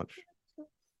you so much.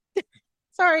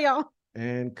 Sorry, y'all.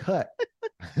 And cut.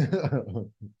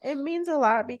 It means a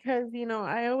lot because,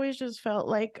 I always just felt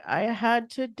like I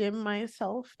had to dim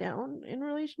myself down in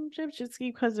relationships just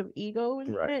because of ego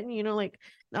and shit. And, like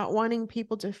not wanting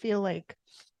people to feel like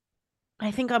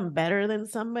I think I'm better than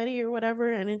somebody or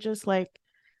whatever. And it just like,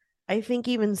 I think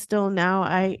even still now,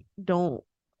 I don't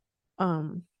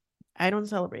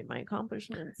celebrate my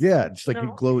accomplishments. Yeah. It's like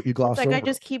you gloss like over. I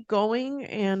just keep going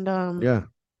and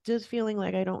just feeling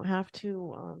like I don't have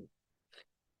to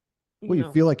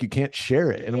you feel like you can't share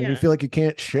it. And when you feel like you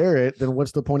can't share it, then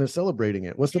what's the point of celebrating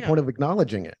it? What's the point of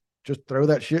acknowledging it? Just throw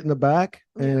that shit in the back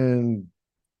and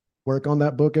work on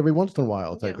that book every once in a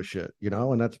while type of shit,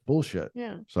 and that's bullshit.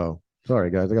 Yeah. So sorry,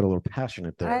 guys. I got a little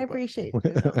passionate there. I appreciate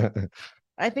it.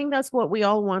 I think that's what we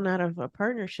all want out of a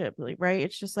partnership, like, right?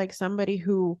 It's just like somebody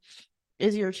who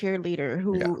is your cheerleader,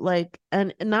 who like,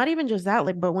 and not even just that,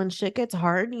 like, but when shit gets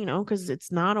hard, because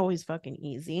it's not always fucking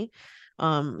easy.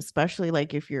 Especially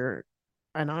like if you're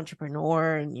an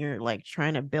entrepreneur and you're like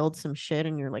trying to build some shit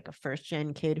and you're like a first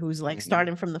gen kid who's like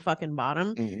starting from the fucking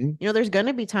bottom, there's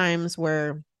gonna be times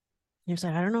where you're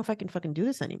like, I don't know if I can fucking do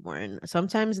this anymore. And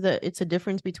sometimes it's a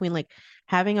difference between like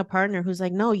having a partner who's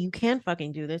like, no, you can't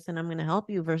fucking do this and I'm gonna help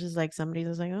you, versus like somebody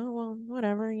that's like, oh well,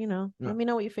 whatever, let me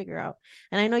know what you figure out.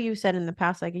 And I know you said in the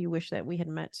past like you wish that we had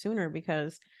met sooner,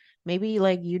 because maybe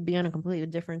like you'd be on a completely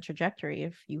different trajectory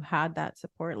if you had that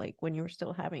support, like when you were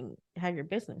still had your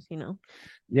business,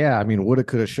 Yeah, I mean, woulda,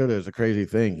 coulda, shoulda is a crazy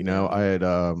thing. I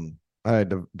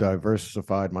had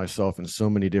diversified myself in so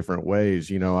many different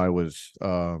ways. I was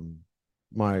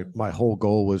my whole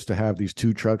goal was to have these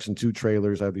 2 trucks and 2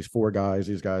 trailers. I have these 4 guys.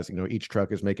 These guys, each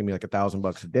truck is making me like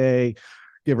 $1,000 a day,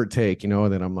 give or take,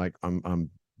 and then I'm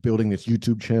building this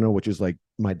YouTube channel, which is like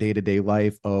my day-to-day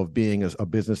life of being a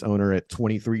business owner at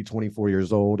 23, 24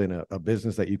 years old, and a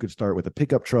business that you could start with a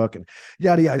pickup truck and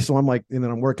yada yada. So I'm like, and then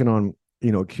I'm working on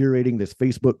curating this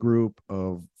Facebook group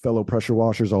of fellow pressure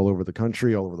washers all over the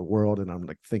country, all over the world. And I'm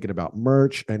like thinking about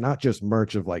merch, and not just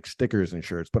merch of like stickers and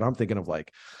shirts, but I'm thinking of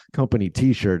like company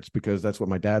t-shirts, because that's what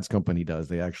my dad's company does.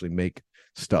 They actually make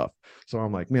stuff. So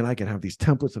I'm like, man, I can have these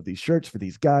templates of these shirts for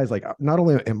these guys. Like, not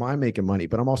only am I making money,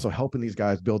 but I'm also helping these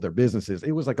guys build their businesses.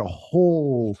 It was like a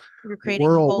whole You're creating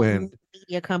whirlwind. a whole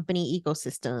media company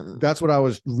ecosystem. That's what I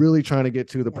was really trying to get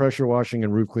to. The pressure washing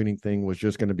and roof cleaning thing was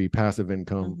just going to be passive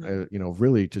income,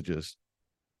 really to just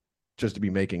to be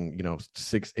making,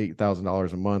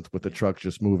 $6,000-8,000 a month with the truck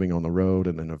just moving on the road.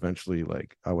 And then eventually,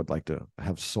 like, I would like to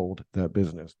have sold that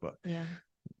business, but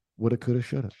woulda, coulda,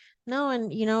 shoulda. No,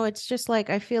 and it's just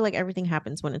like, I feel like everything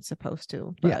happens when it's supposed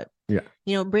to. But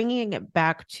bringing it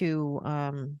back to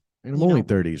and I'm only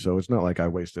 30, so it's not like I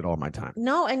wasted all my time.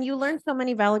 No, and you learn so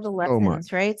many valuable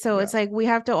lessons, right? So it's like, we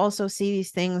have to also see these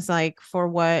things like for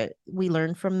what we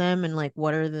learn from them, and like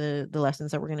what are the lessons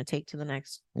that we're going to take to the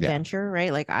next venture,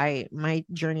 right? Like my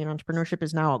journey in entrepreneurship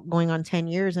is now going on 10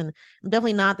 years, and I'm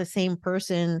definitely not the same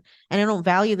person, and I don't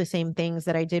value the same things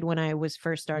that I did when I was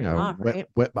first starting off, right?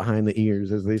 Wet behind the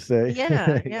ears, as they say.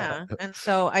 Yeah. And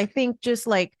so I think just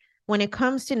like when it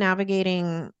comes to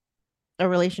navigating a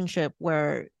relationship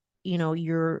where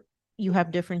you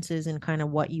have differences in kind of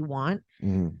what you want.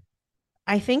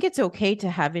 I think it's okay to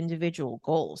have individual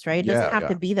goals, right? It doesn't have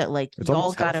to be that like it's you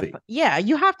all gotta,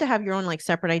 you have to have your own like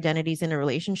separate identities in a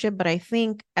relationship. But I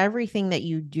think everything that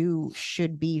you do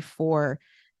should be for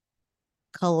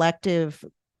collective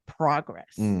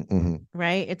progress,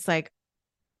 right? It's like,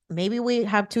 maybe we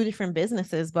have 2 different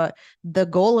businesses, but the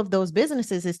goal of those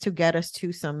businesses is to get us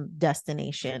to some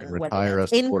destination, retire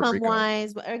us income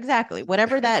wise, exactly,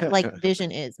 whatever that like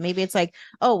vision is. Maybe it's like,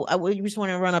 we just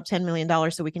want to run up $10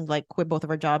 million so we can like quit both of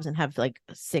our jobs and have like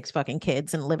 6 fucking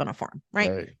kids and live on a farm,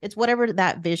 right? It's whatever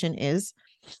that vision is.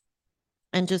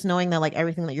 And just knowing that like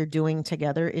everything that you're doing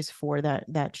together is for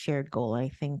that shared goal. I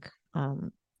think,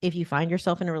 if you find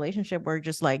yourself in a relationship where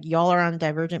just like y'all are on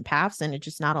divergent paths and it's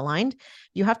just not aligned,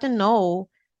 you have to know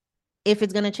if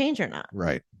it's going to change or not.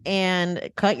 Right.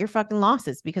 And cut your fucking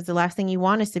losses, because the last thing you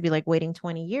want is to be like waiting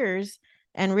 20 years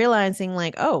and realizing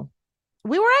like, oh,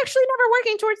 we were actually never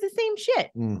working towards the same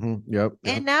shit. Yep.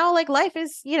 And now like life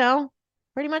is,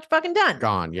 pretty much fucking done.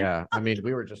 Gone. Yeah. I mean,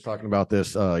 we were just talking about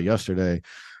this yesterday.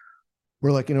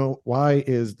 We're like, why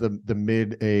is the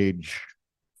mid-age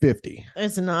 50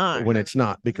 it's not when it's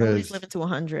not, because living to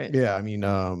 100. I mean,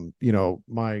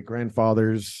 my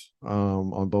grandfathers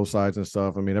on both sides and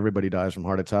stuff, I mean, everybody dies from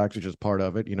heart attacks, which is part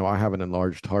of it. I have an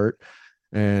enlarged heart,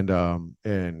 and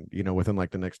within like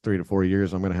the next 3 to 4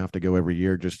 years, I'm gonna have to go every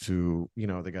year just to,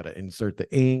 they got to insert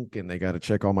the ink and they got to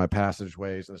check all my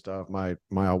passageways and stuff. My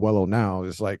abuelo now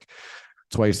is like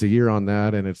twice a year on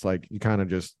that, and it's like you kind of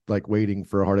just like waiting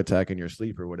for a heart attack in your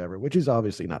sleep or whatever, which is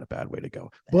obviously not a bad way to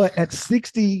go. But at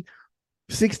 60,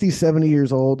 70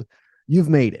 years old, you've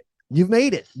made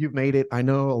it. I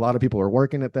know a lot of people are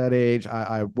working at that age.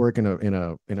 I work in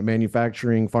a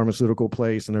manufacturing pharmaceutical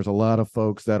place, and there's a lot of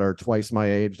folks that are twice my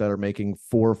age that are making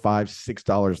 $4, $5,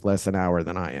 $6 less an hour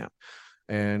than I am.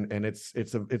 And it's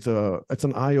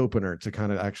an eye opener to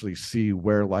kind of actually see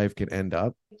where life can end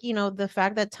up. The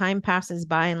fact that time passes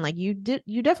by, and like you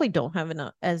definitely don't have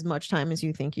as much time as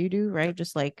you think you do, right?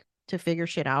 Just like to figure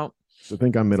shit out. So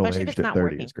think I'm middle-aged at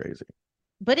 30 is crazy.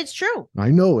 But it's true. I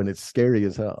know, and it's scary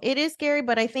as hell. It is scary,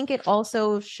 but I think it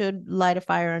also should light a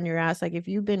fire on your ass. Like if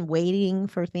you've been waiting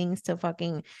for things to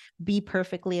fucking be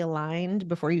perfectly aligned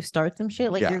before you start some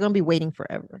shit, like you're gonna be waiting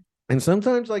forever. And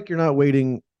sometimes like you're not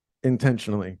waiting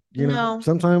intentionally,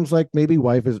 sometimes like maybe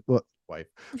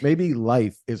maybe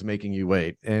life is making you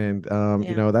wait, and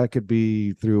that could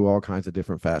be through all kinds of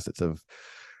different facets of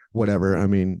whatever. I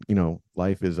mean,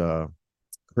 life is a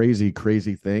crazy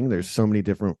thing. There's so many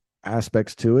different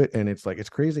aspects to it, and it's like it's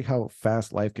crazy how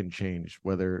fast life can change,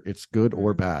 whether it's good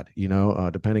or bad,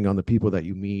 depending on the people that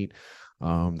you meet,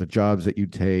 the jobs that you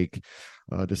take,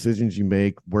 decisions you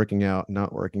make, working out,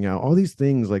 not working out, all these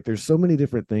things. Like there's so many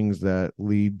different things that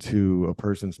lead to a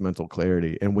person's mental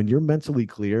clarity. And when you're mentally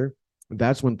clear,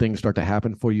 that's when things start to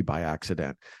happen for you by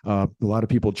accident. A lot of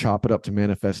people chop it up to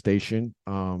manifestation.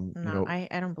 I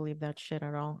don't believe that shit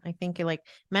at all. I think like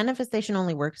manifestation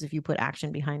only works if you put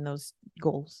action behind those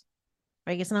goals.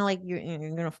 Like it's not like you're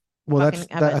gonna. Well,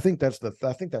 I think that's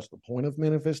the point of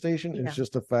manifestation. It's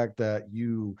just the fact that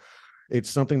it's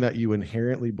something that you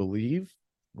inherently believe,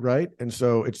 right? And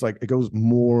so it's like it goes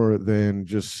more than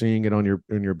just seeing it on your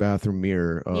in your bathroom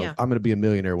mirror of I'm going to be a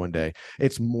millionaire one day.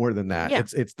 It's more than that.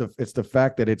 It's the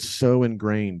fact that it's so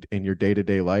ingrained in your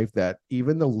day-to-day life that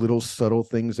even the little subtle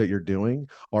things that you're doing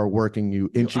are working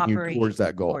you, inching you towards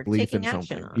that goal, belief in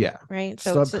something. Right.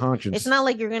 So subconscious. It's not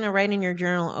like you're going to write in your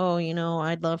journal, oh,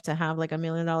 I'd love to have like $1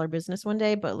 million business one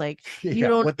day, but like you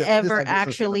don't ever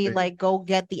actually like go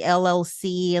get the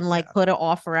LLC and like put an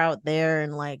offer out there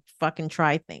and like fucking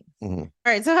try things. All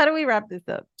right, so how do we wrap this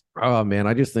up? Oh man,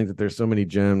 I just think that there's so many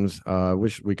gems. I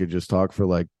wish we could just talk for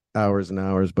like hours and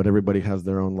hours, but everybody has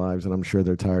their own lives, and I'm sure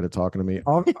they're tired of talking to me.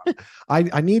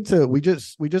 I need to. We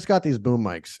just got these boom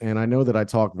mics, and I know that I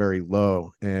talk very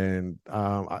low, and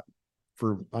I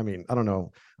don't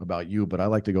know about you, but I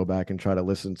like to go back and try to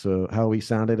listen to how we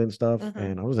sounded and stuff.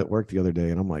 And I was at work the other day,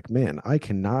 and I'm like, man, I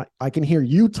can hear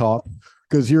you talk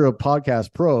because you're a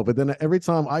podcast pro, but then every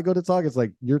time I go to talk, it's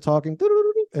like you're talking.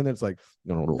 And it's like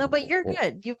no, but you're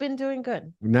good. You've been doing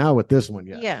good. Now with this one,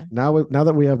 yeah. Now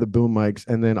that we have the boom mics,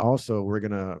 and then also we're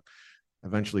gonna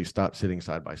eventually stop sitting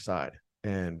side by side,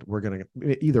 and we're gonna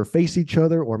either face each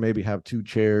other or maybe have two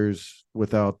chairs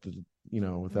without the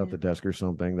the desk or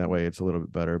something. That way, it's a little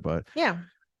bit better. But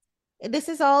this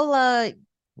is all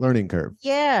learning curve.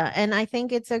 Yeah, and I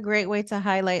think it's a great way to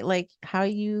highlight like how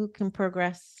you can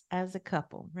progress as a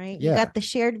couple, right? You got the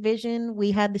shared vision.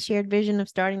 We had the shared vision of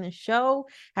starting the show,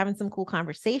 having some cool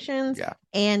conversations,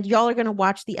 and y'all are going to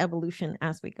watch the evolution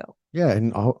as we go. Yeah,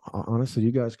 and honestly,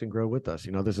 you guys can grow with us.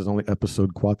 This is only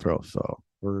episode 4, so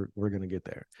we're going to get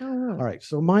there. All right,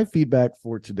 so my feedback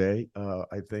for today,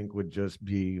 I think would just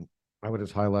be, I would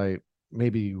just highlight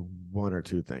maybe one or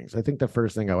two things. I think the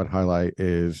first thing I would highlight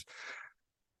is,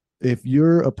 if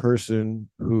you're a person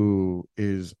who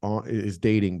is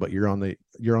dating, but you're on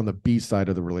the B side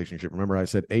of the relationship. Remember, I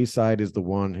said A side is the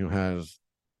one who has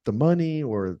the money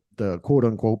or the quote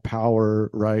unquote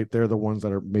power, right? They're the ones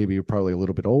that are maybe probably a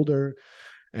little bit older.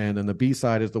 And then the B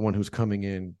side is the one who's coming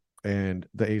in, and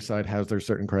the A side has their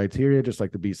certain criteria, just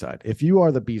like the B side. If you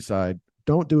are the B side,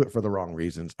 don't do it for the wrong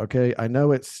reasons. Okay. I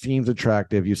know it seems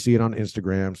attractive. You see it on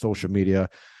Instagram, social media,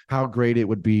 how great it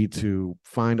would be to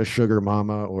find a sugar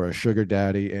mama or a sugar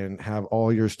daddy and have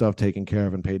all your stuff taken care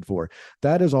of and paid for.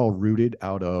 That is all rooted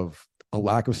out of a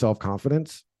lack of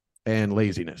self-confidence and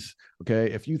laziness.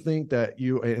 Okay. If you think that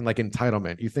and like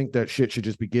entitlement, you think that shit should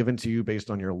just be given to you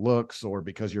based on your looks or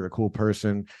because you're a cool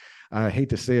person, I hate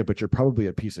to say it, but you're probably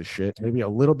a piece of shit, maybe a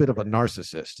little bit of a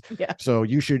narcissist. Yeah. So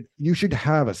you should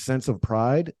have a sense of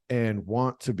pride and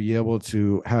want to be able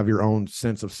to have your own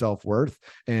sense of self-worth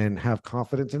and have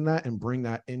confidence in that and bring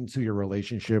that into your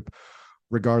relationship,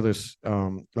 regardless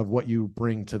of what you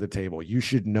bring to the table. You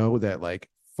should know that, like,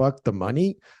 fuck the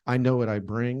money. I know what I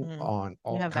bring on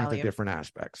all kinds of different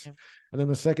aspects. Yeah. And then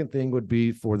the second thing would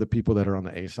be for the people that are on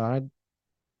the A side,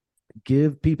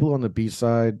 give people on the B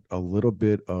side a little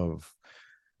bit of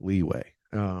leeway.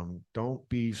 Don't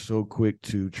be so quick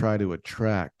to try to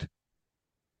attract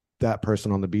that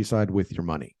person on the B side with your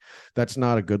money. That's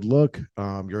not a good look.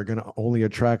 You're going to only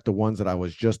attract the ones that I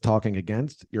was just talking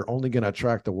against. You're only going to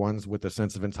attract the ones with a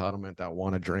sense of entitlement that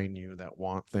want to drain you, that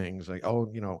want things like,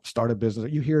 start a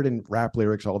business. You hear it in rap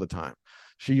lyrics all the time.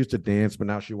 She used to dance, but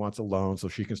now she wants a loan so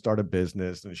she can start a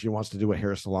business, and she wants to do a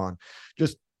hair salon.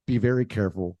 Just be very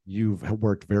careful. You've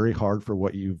worked very hard for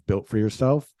what you've built for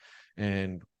yourself,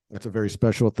 and it's a very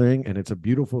special thing, and it's a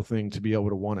beautiful thing to be able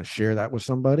to want to share that with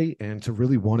somebody and to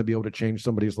really want to be able to change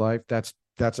somebody's life. That's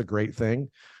a great thing.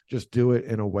 Just do it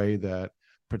in a way that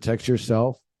protects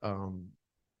yourself,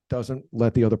 doesn't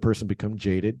let the other person become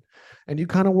jaded, and you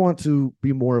kind of want to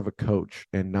be more of a coach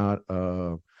and not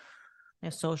a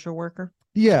social worker.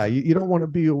 Yeah, you don't want to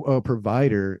be a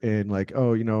provider and like, I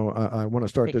want to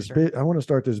start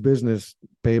this business,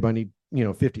 babe. I need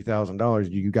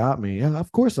 $50,000. You got me. Yeah, of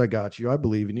course I got you. I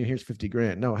believe in you. Here's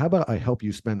 $50,000. No, how about I help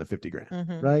you spend the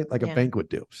 $50,000, right? Like a bank would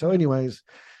do. So, anyways,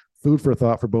 food for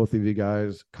thought for both of you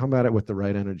guys. Come at it with the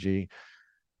right energy.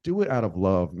 Do it out of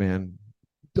love, man.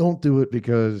 Don't do it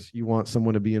because you want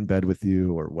someone to be in bed with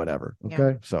you or whatever.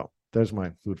 Okay, so there's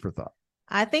my food for thought.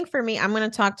 I think for me, I'm going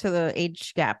to talk to the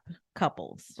age gap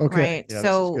couples. Okay. Right. Yeah,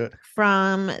 so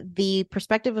from the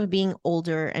perspective of being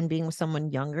older and being with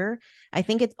someone younger, I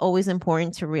think it's always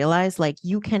important to realize like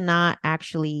you cannot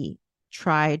actually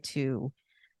try to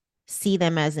see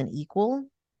them as an equal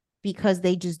because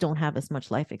they just don't have as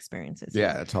much life experiences.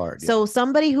 Yeah, it's hard. So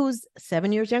somebody who's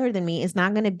 7 years younger than me is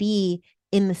not going to be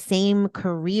in the same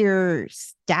career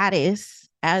status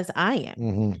as I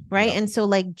am. Right. Yeah. And so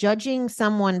like judging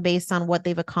someone based on what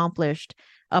they've accomplished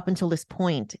up until this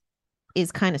point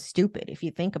is kind of stupid if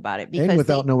you think about it, because and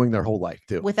without knowing their whole life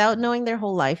too. Without knowing their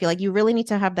whole life, like you really need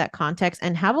to have that context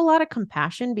and have a lot of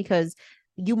compassion, because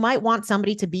you might want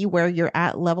somebody to be where you're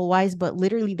at level wise, but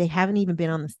literally they haven't even been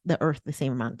on the earth the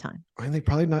same amount of time. And they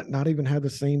probably not even had the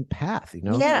same path,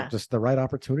 Yeah. just the right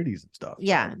opportunities and stuff.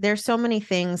 Yeah. There's so many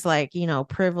things like,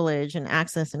 privilege and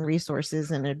access and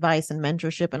resources and advice and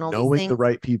mentorship and all these things. Knowing the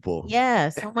right people. Yeah.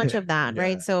 So much of that. Yeah.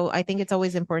 Right. So I think it's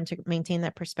always important to maintain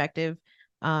that perspective.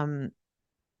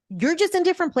 You're just in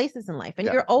different places in life, and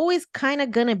you're always kind of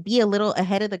going to be a little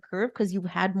ahead of the curve because you've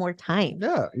had more time.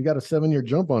 Yeah. You got a 7-year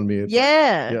jump on me. It's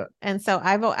yeah. And so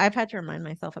I've had to remind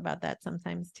myself about that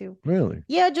sometimes too. Really?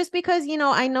 Yeah. Just because,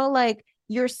 I know like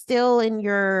you're still in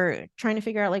your trying to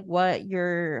figure out like what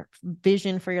your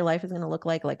vision for your life is going to look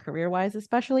like career wise,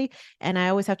 especially. And I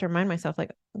always have to remind myself,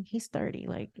 like, he's 30,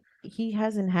 like he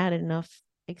hasn't had enough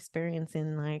experience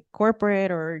in like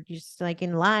corporate or just like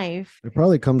in life. It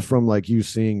probably comes from like you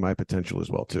seeing my potential as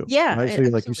well too. Yeah. Right? So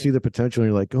like you see the potential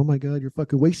and you're like, oh my God, you're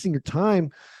fucking wasting your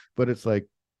time. But it's like,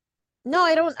 no,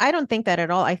 I don't think that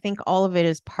at all. I think all of it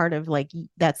is part of like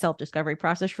that self-discovery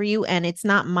process for you. And it's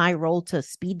not my role to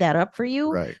speed that up for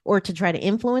you, right, or to try to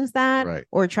influence that, right,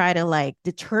 or try to like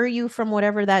deter you from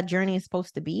whatever that journey is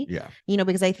supposed to be. Yeah.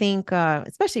 Because I think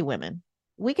especially women,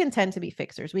 we can tend to be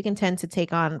fixers. We can tend to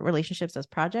take on relationships as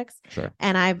projects. Sure.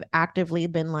 And I've actively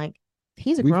been like,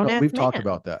 he's a grown ass. We've talked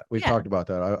about that. We've talked about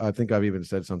that. I think I've even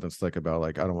said something slick about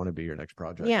like, I don't want to be your next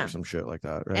project or some shit like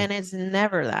that. Right? And it's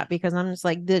never that, because I'm just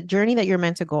like, the journey that you're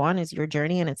meant to go on is your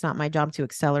journey. And it's not my job to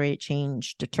accelerate,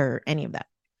 change, deter, any of that.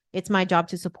 It's my job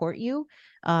to support you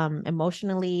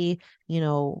emotionally,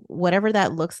 whatever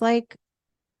that looks like.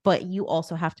 But you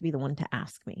also have to be the one to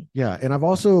ask me. Yeah. And I've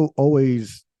also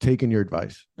always taken your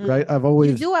advice, right? I've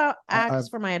always you do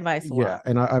ask for my advice a lot.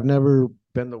 And I've never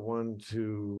been the one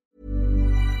to.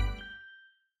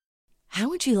 How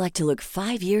would you like to look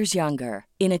 5 years younger?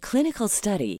 In a clinical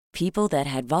study, people that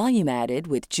had volume added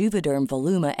with Juvederm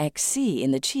Voluma XC in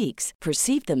the cheeks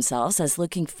perceived themselves as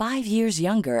looking 5 years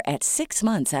younger at 6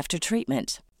 months after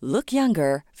treatment. Look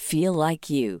younger, feel like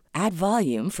you. Add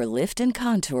volume for lift and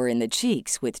contour in the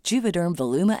cheeks with Juvederm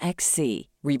Voluma XC.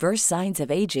 Reverse signs of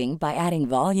aging by adding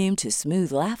volume to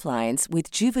smooth laugh lines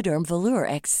with Juvederm Volure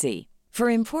XC.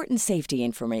 For important safety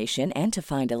information and to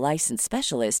find a licensed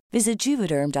specialist, visit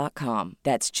Juvederm.com.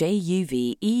 That's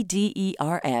JUVEDERM.com.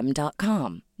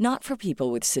 Not for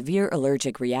people with severe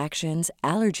allergic reactions,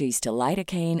 allergies to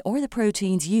lidocaine, or the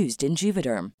proteins used in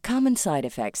Juvederm. Common side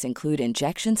effects include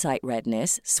injection site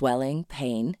redness, swelling,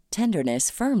 pain,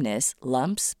 tenderness, firmness,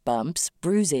 lumps, bumps,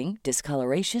 bruising,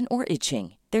 discoloration, or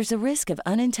itching. There's a risk of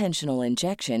unintentional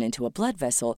injection into a blood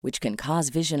vessel, which can cause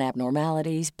vision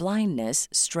abnormalities, blindness,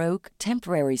 stroke,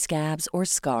 temporary scabs, or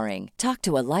scarring. Talk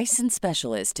to a licensed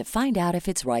specialist to find out if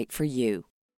it's right for you.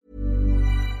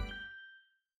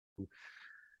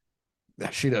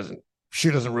 That she doesn't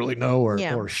really know,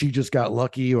 or she just got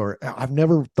lucky, or I've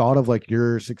never thought of like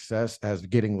your success as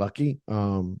getting lucky,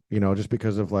 just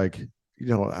because of like,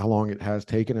 how long it has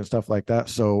taken and stuff like that.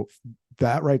 So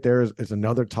that right there is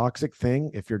another toxic thing.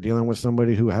 If you're dealing with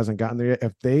somebody who hasn't gotten there yet,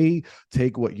 if they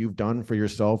take what you've done for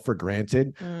yourself for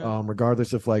granted,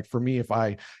 regardless of like, for me, if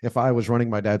I was running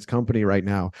my dad's company right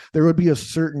now, there would be a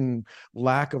certain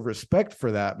lack of respect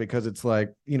for that, because it's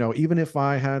like, even if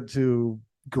I had to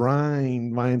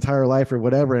grind my entire life or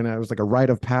whatever, and it was like a rite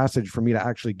of passage for me to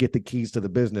actually get the keys to the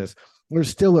business, there's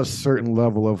still a certain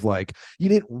level of like, you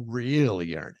didn't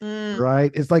really earn it,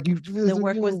 right? It's like the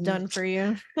work was done for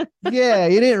you. Yeah,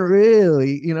 you didn't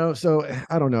really, so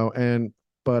I don't know.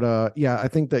 But I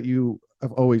think that you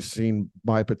have always seen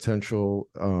my potential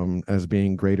as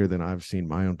being greater than I've seen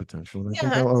my own potential. And I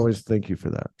think I'll always thank you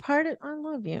for that. I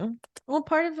love you. Well,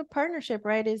 part of a partnership,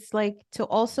 right, is like to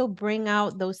also bring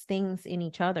out those things in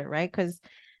each other, right? Because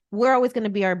we're always going to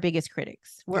be our biggest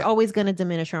critics. We're always going to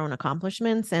diminish our own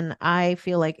accomplishments. And I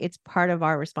feel like it's part of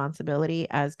our responsibility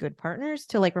as good partners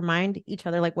to like remind each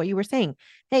other, like what you were saying,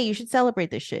 hey, you should celebrate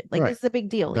this shit. Like this is a big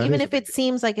deal. Even if it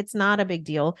seems like it's not a big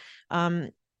deal.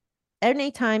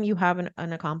 Anytime you have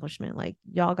an accomplishment, like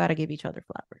y'all got to give each other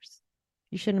flowers.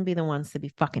 You shouldn't be the ones to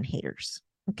be fucking haters.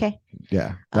 Okay.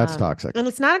 Yeah. That's toxic. And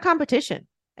it's not a competition.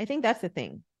 I think that's the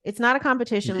thing. It's not a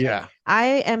competition. Yeah. Like, I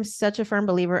am such a firm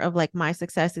believer of like my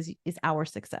success is our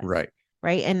success. Right.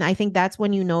 Right. And I think that's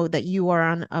when you know that you are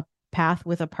on a path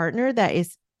with a partner that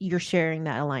is, you're sharing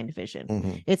that aligned vision.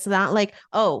 Mm-hmm. It's not like,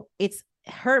 oh, it's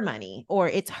her money or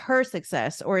it's her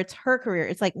success or it's her career.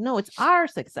 It's like, no, it's our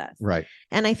success. Right.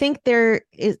 And I think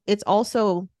it's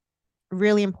also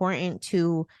really important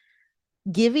to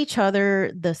give each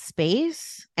other the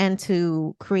space and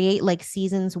to create like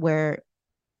seasons where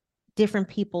different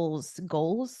people's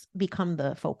goals become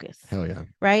the focus. Hell yeah.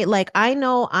 Right? Like, I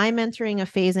know I'm entering a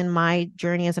phase in my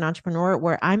journey as an entrepreneur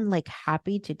where I'm like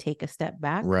happy to take a step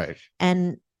back Right.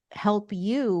 and help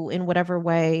you in whatever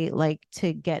way, like,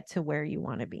 to get to where you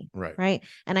want to be. Right. Right.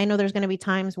 And I know there's going to be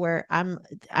times where I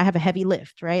have a heavy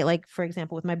lift, right? Like, for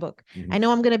example, with my book, I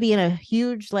know I'm going to be in a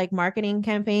huge like marketing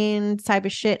campaign type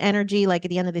of shit energy, like at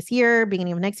the end of this year,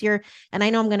 beginning of next year. And I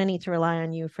know I'm going to need to rely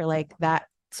on you for like that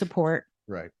support.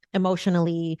 Right.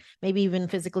 Emotionally, maybe even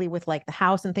physically with like the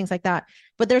house and things like that.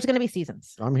 But there's going to be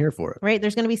seasons. I'm here for it. Right.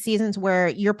 There's going to be seasons where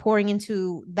you're pouring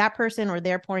into that person or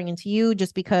they're pouring into you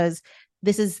just because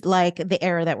this is like the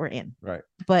era that we're in. Right.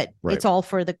 But it's all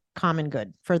for the common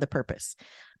good, for the purpose.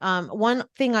 One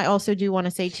thing I also do want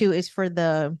to say too is for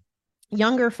the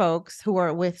younger folks who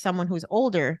are with someone who's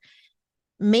older,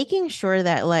 making sure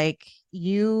that like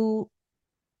you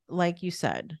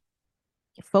said,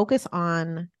 focus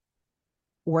on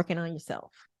working on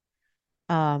yourself,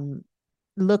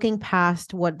 looking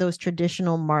past what those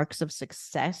traditional marks of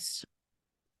success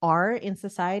are in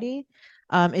society,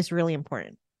 is really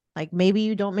important. Like, maybe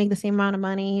you don't make the same amount of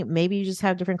money, maybe you just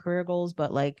have different career goals,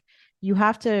 but like, you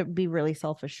have to be really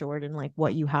self-assured in like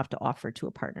what you have to offer to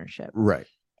a partnership. Right.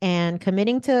 And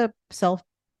committing to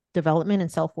self-development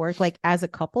and self-work, like as a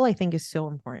couple, I think is so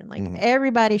important. Like,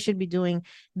 everybody should be doing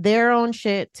their own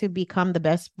shit to become the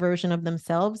best version of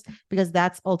themselves, because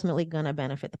that's ultimately going to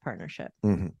benefit the partnership.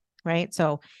 Right.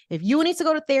 So if you need to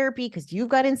go to therapy because you've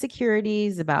got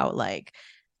insecurities about like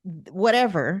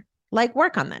whatever, like,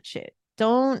 work on that shit.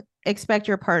 Don't expect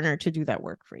your partner to do that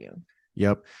work for you.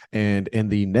 Yep. And in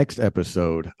the next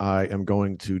episode, I am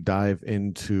going to dive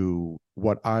into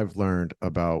what I've learned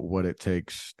about what it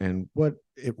takes and what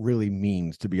it really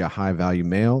means to be a high value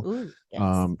male. Ooh, yes.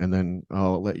 And then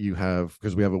I'll let you have,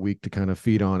 because we have a week to kind of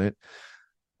feed on it,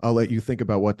 I'll let you think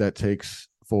about what that takes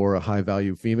for a high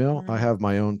value female. I have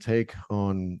my own take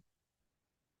on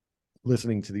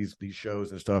listening to these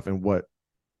shows and stuff, and what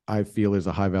I feel is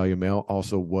a high value male,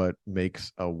 also what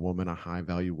makes a woman a high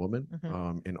value woman,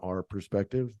 in our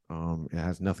perspective. It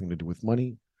has nothing to do with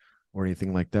money or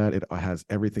anything like that. It has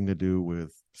everything to do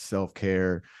with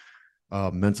self-care,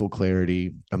 mental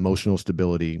clarity, emotional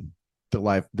stability.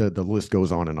 The list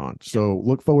goes on and on. So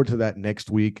look forward to that next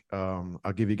week.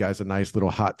 I'll give you guys a nice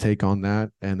little hot take on that,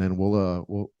 and then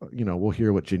we'll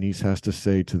hear what Janice has to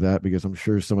say to that, because I'm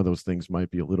sure some of those things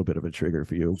might be a little bit of a trigger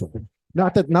for you.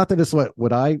 Not that it's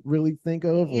what I really think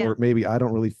of, or maybe I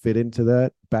don't really fit into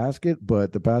that basket,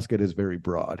 but the basket is very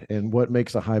broad. And what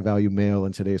makes a high value male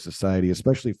in today's society,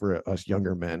 especially for us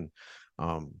younger men,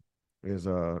 is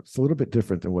it's a little bit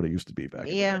different than what it used to be back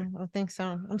in the day. I think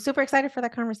so. I'm super excited for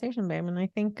that conversation, babe. And I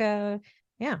think I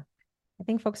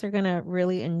think folks are gonna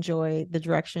really enjoy the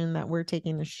direction that we're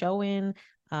taking the show in.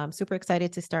 Super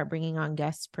excited to start bringing on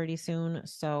guests pretty soon.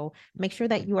 So make sure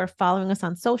that you are following us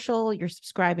on social, you're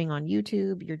subscribing on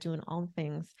YouTube, you're doing all the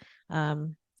things.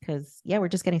 Because we're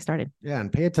just getting started. Yeah,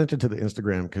 and pay attention to the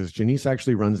Instagram, because Janice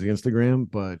actually runs the Instagram,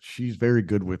 but she's very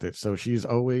good with it. So she's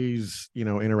always,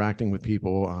 interacting with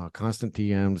people, constant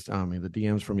DMs. The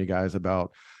DMs from you guys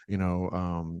about,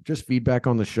 just feedback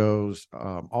on the shows.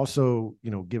 Also,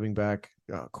 giving back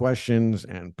questions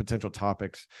and potential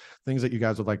topics, things that you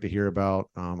guys would like to hear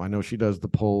about. I know she does the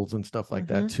polls and stuff like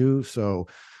that too. So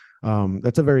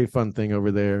that's a very fun thing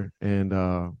over there. And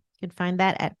you can find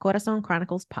that at Corazon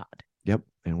Chronicles Pod. Yep.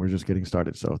 And we're just getting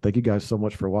started. So thank you guys so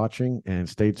much for watching, and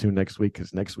stay tuned next week,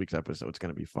 because next week's episode is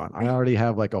going to be fun. I already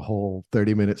have like a whole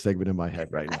 30-minute segment in my head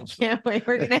right now. I can't wait.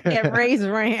 We're going to get raised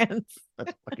rants.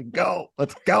 Let's fucking go.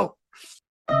 Let's go.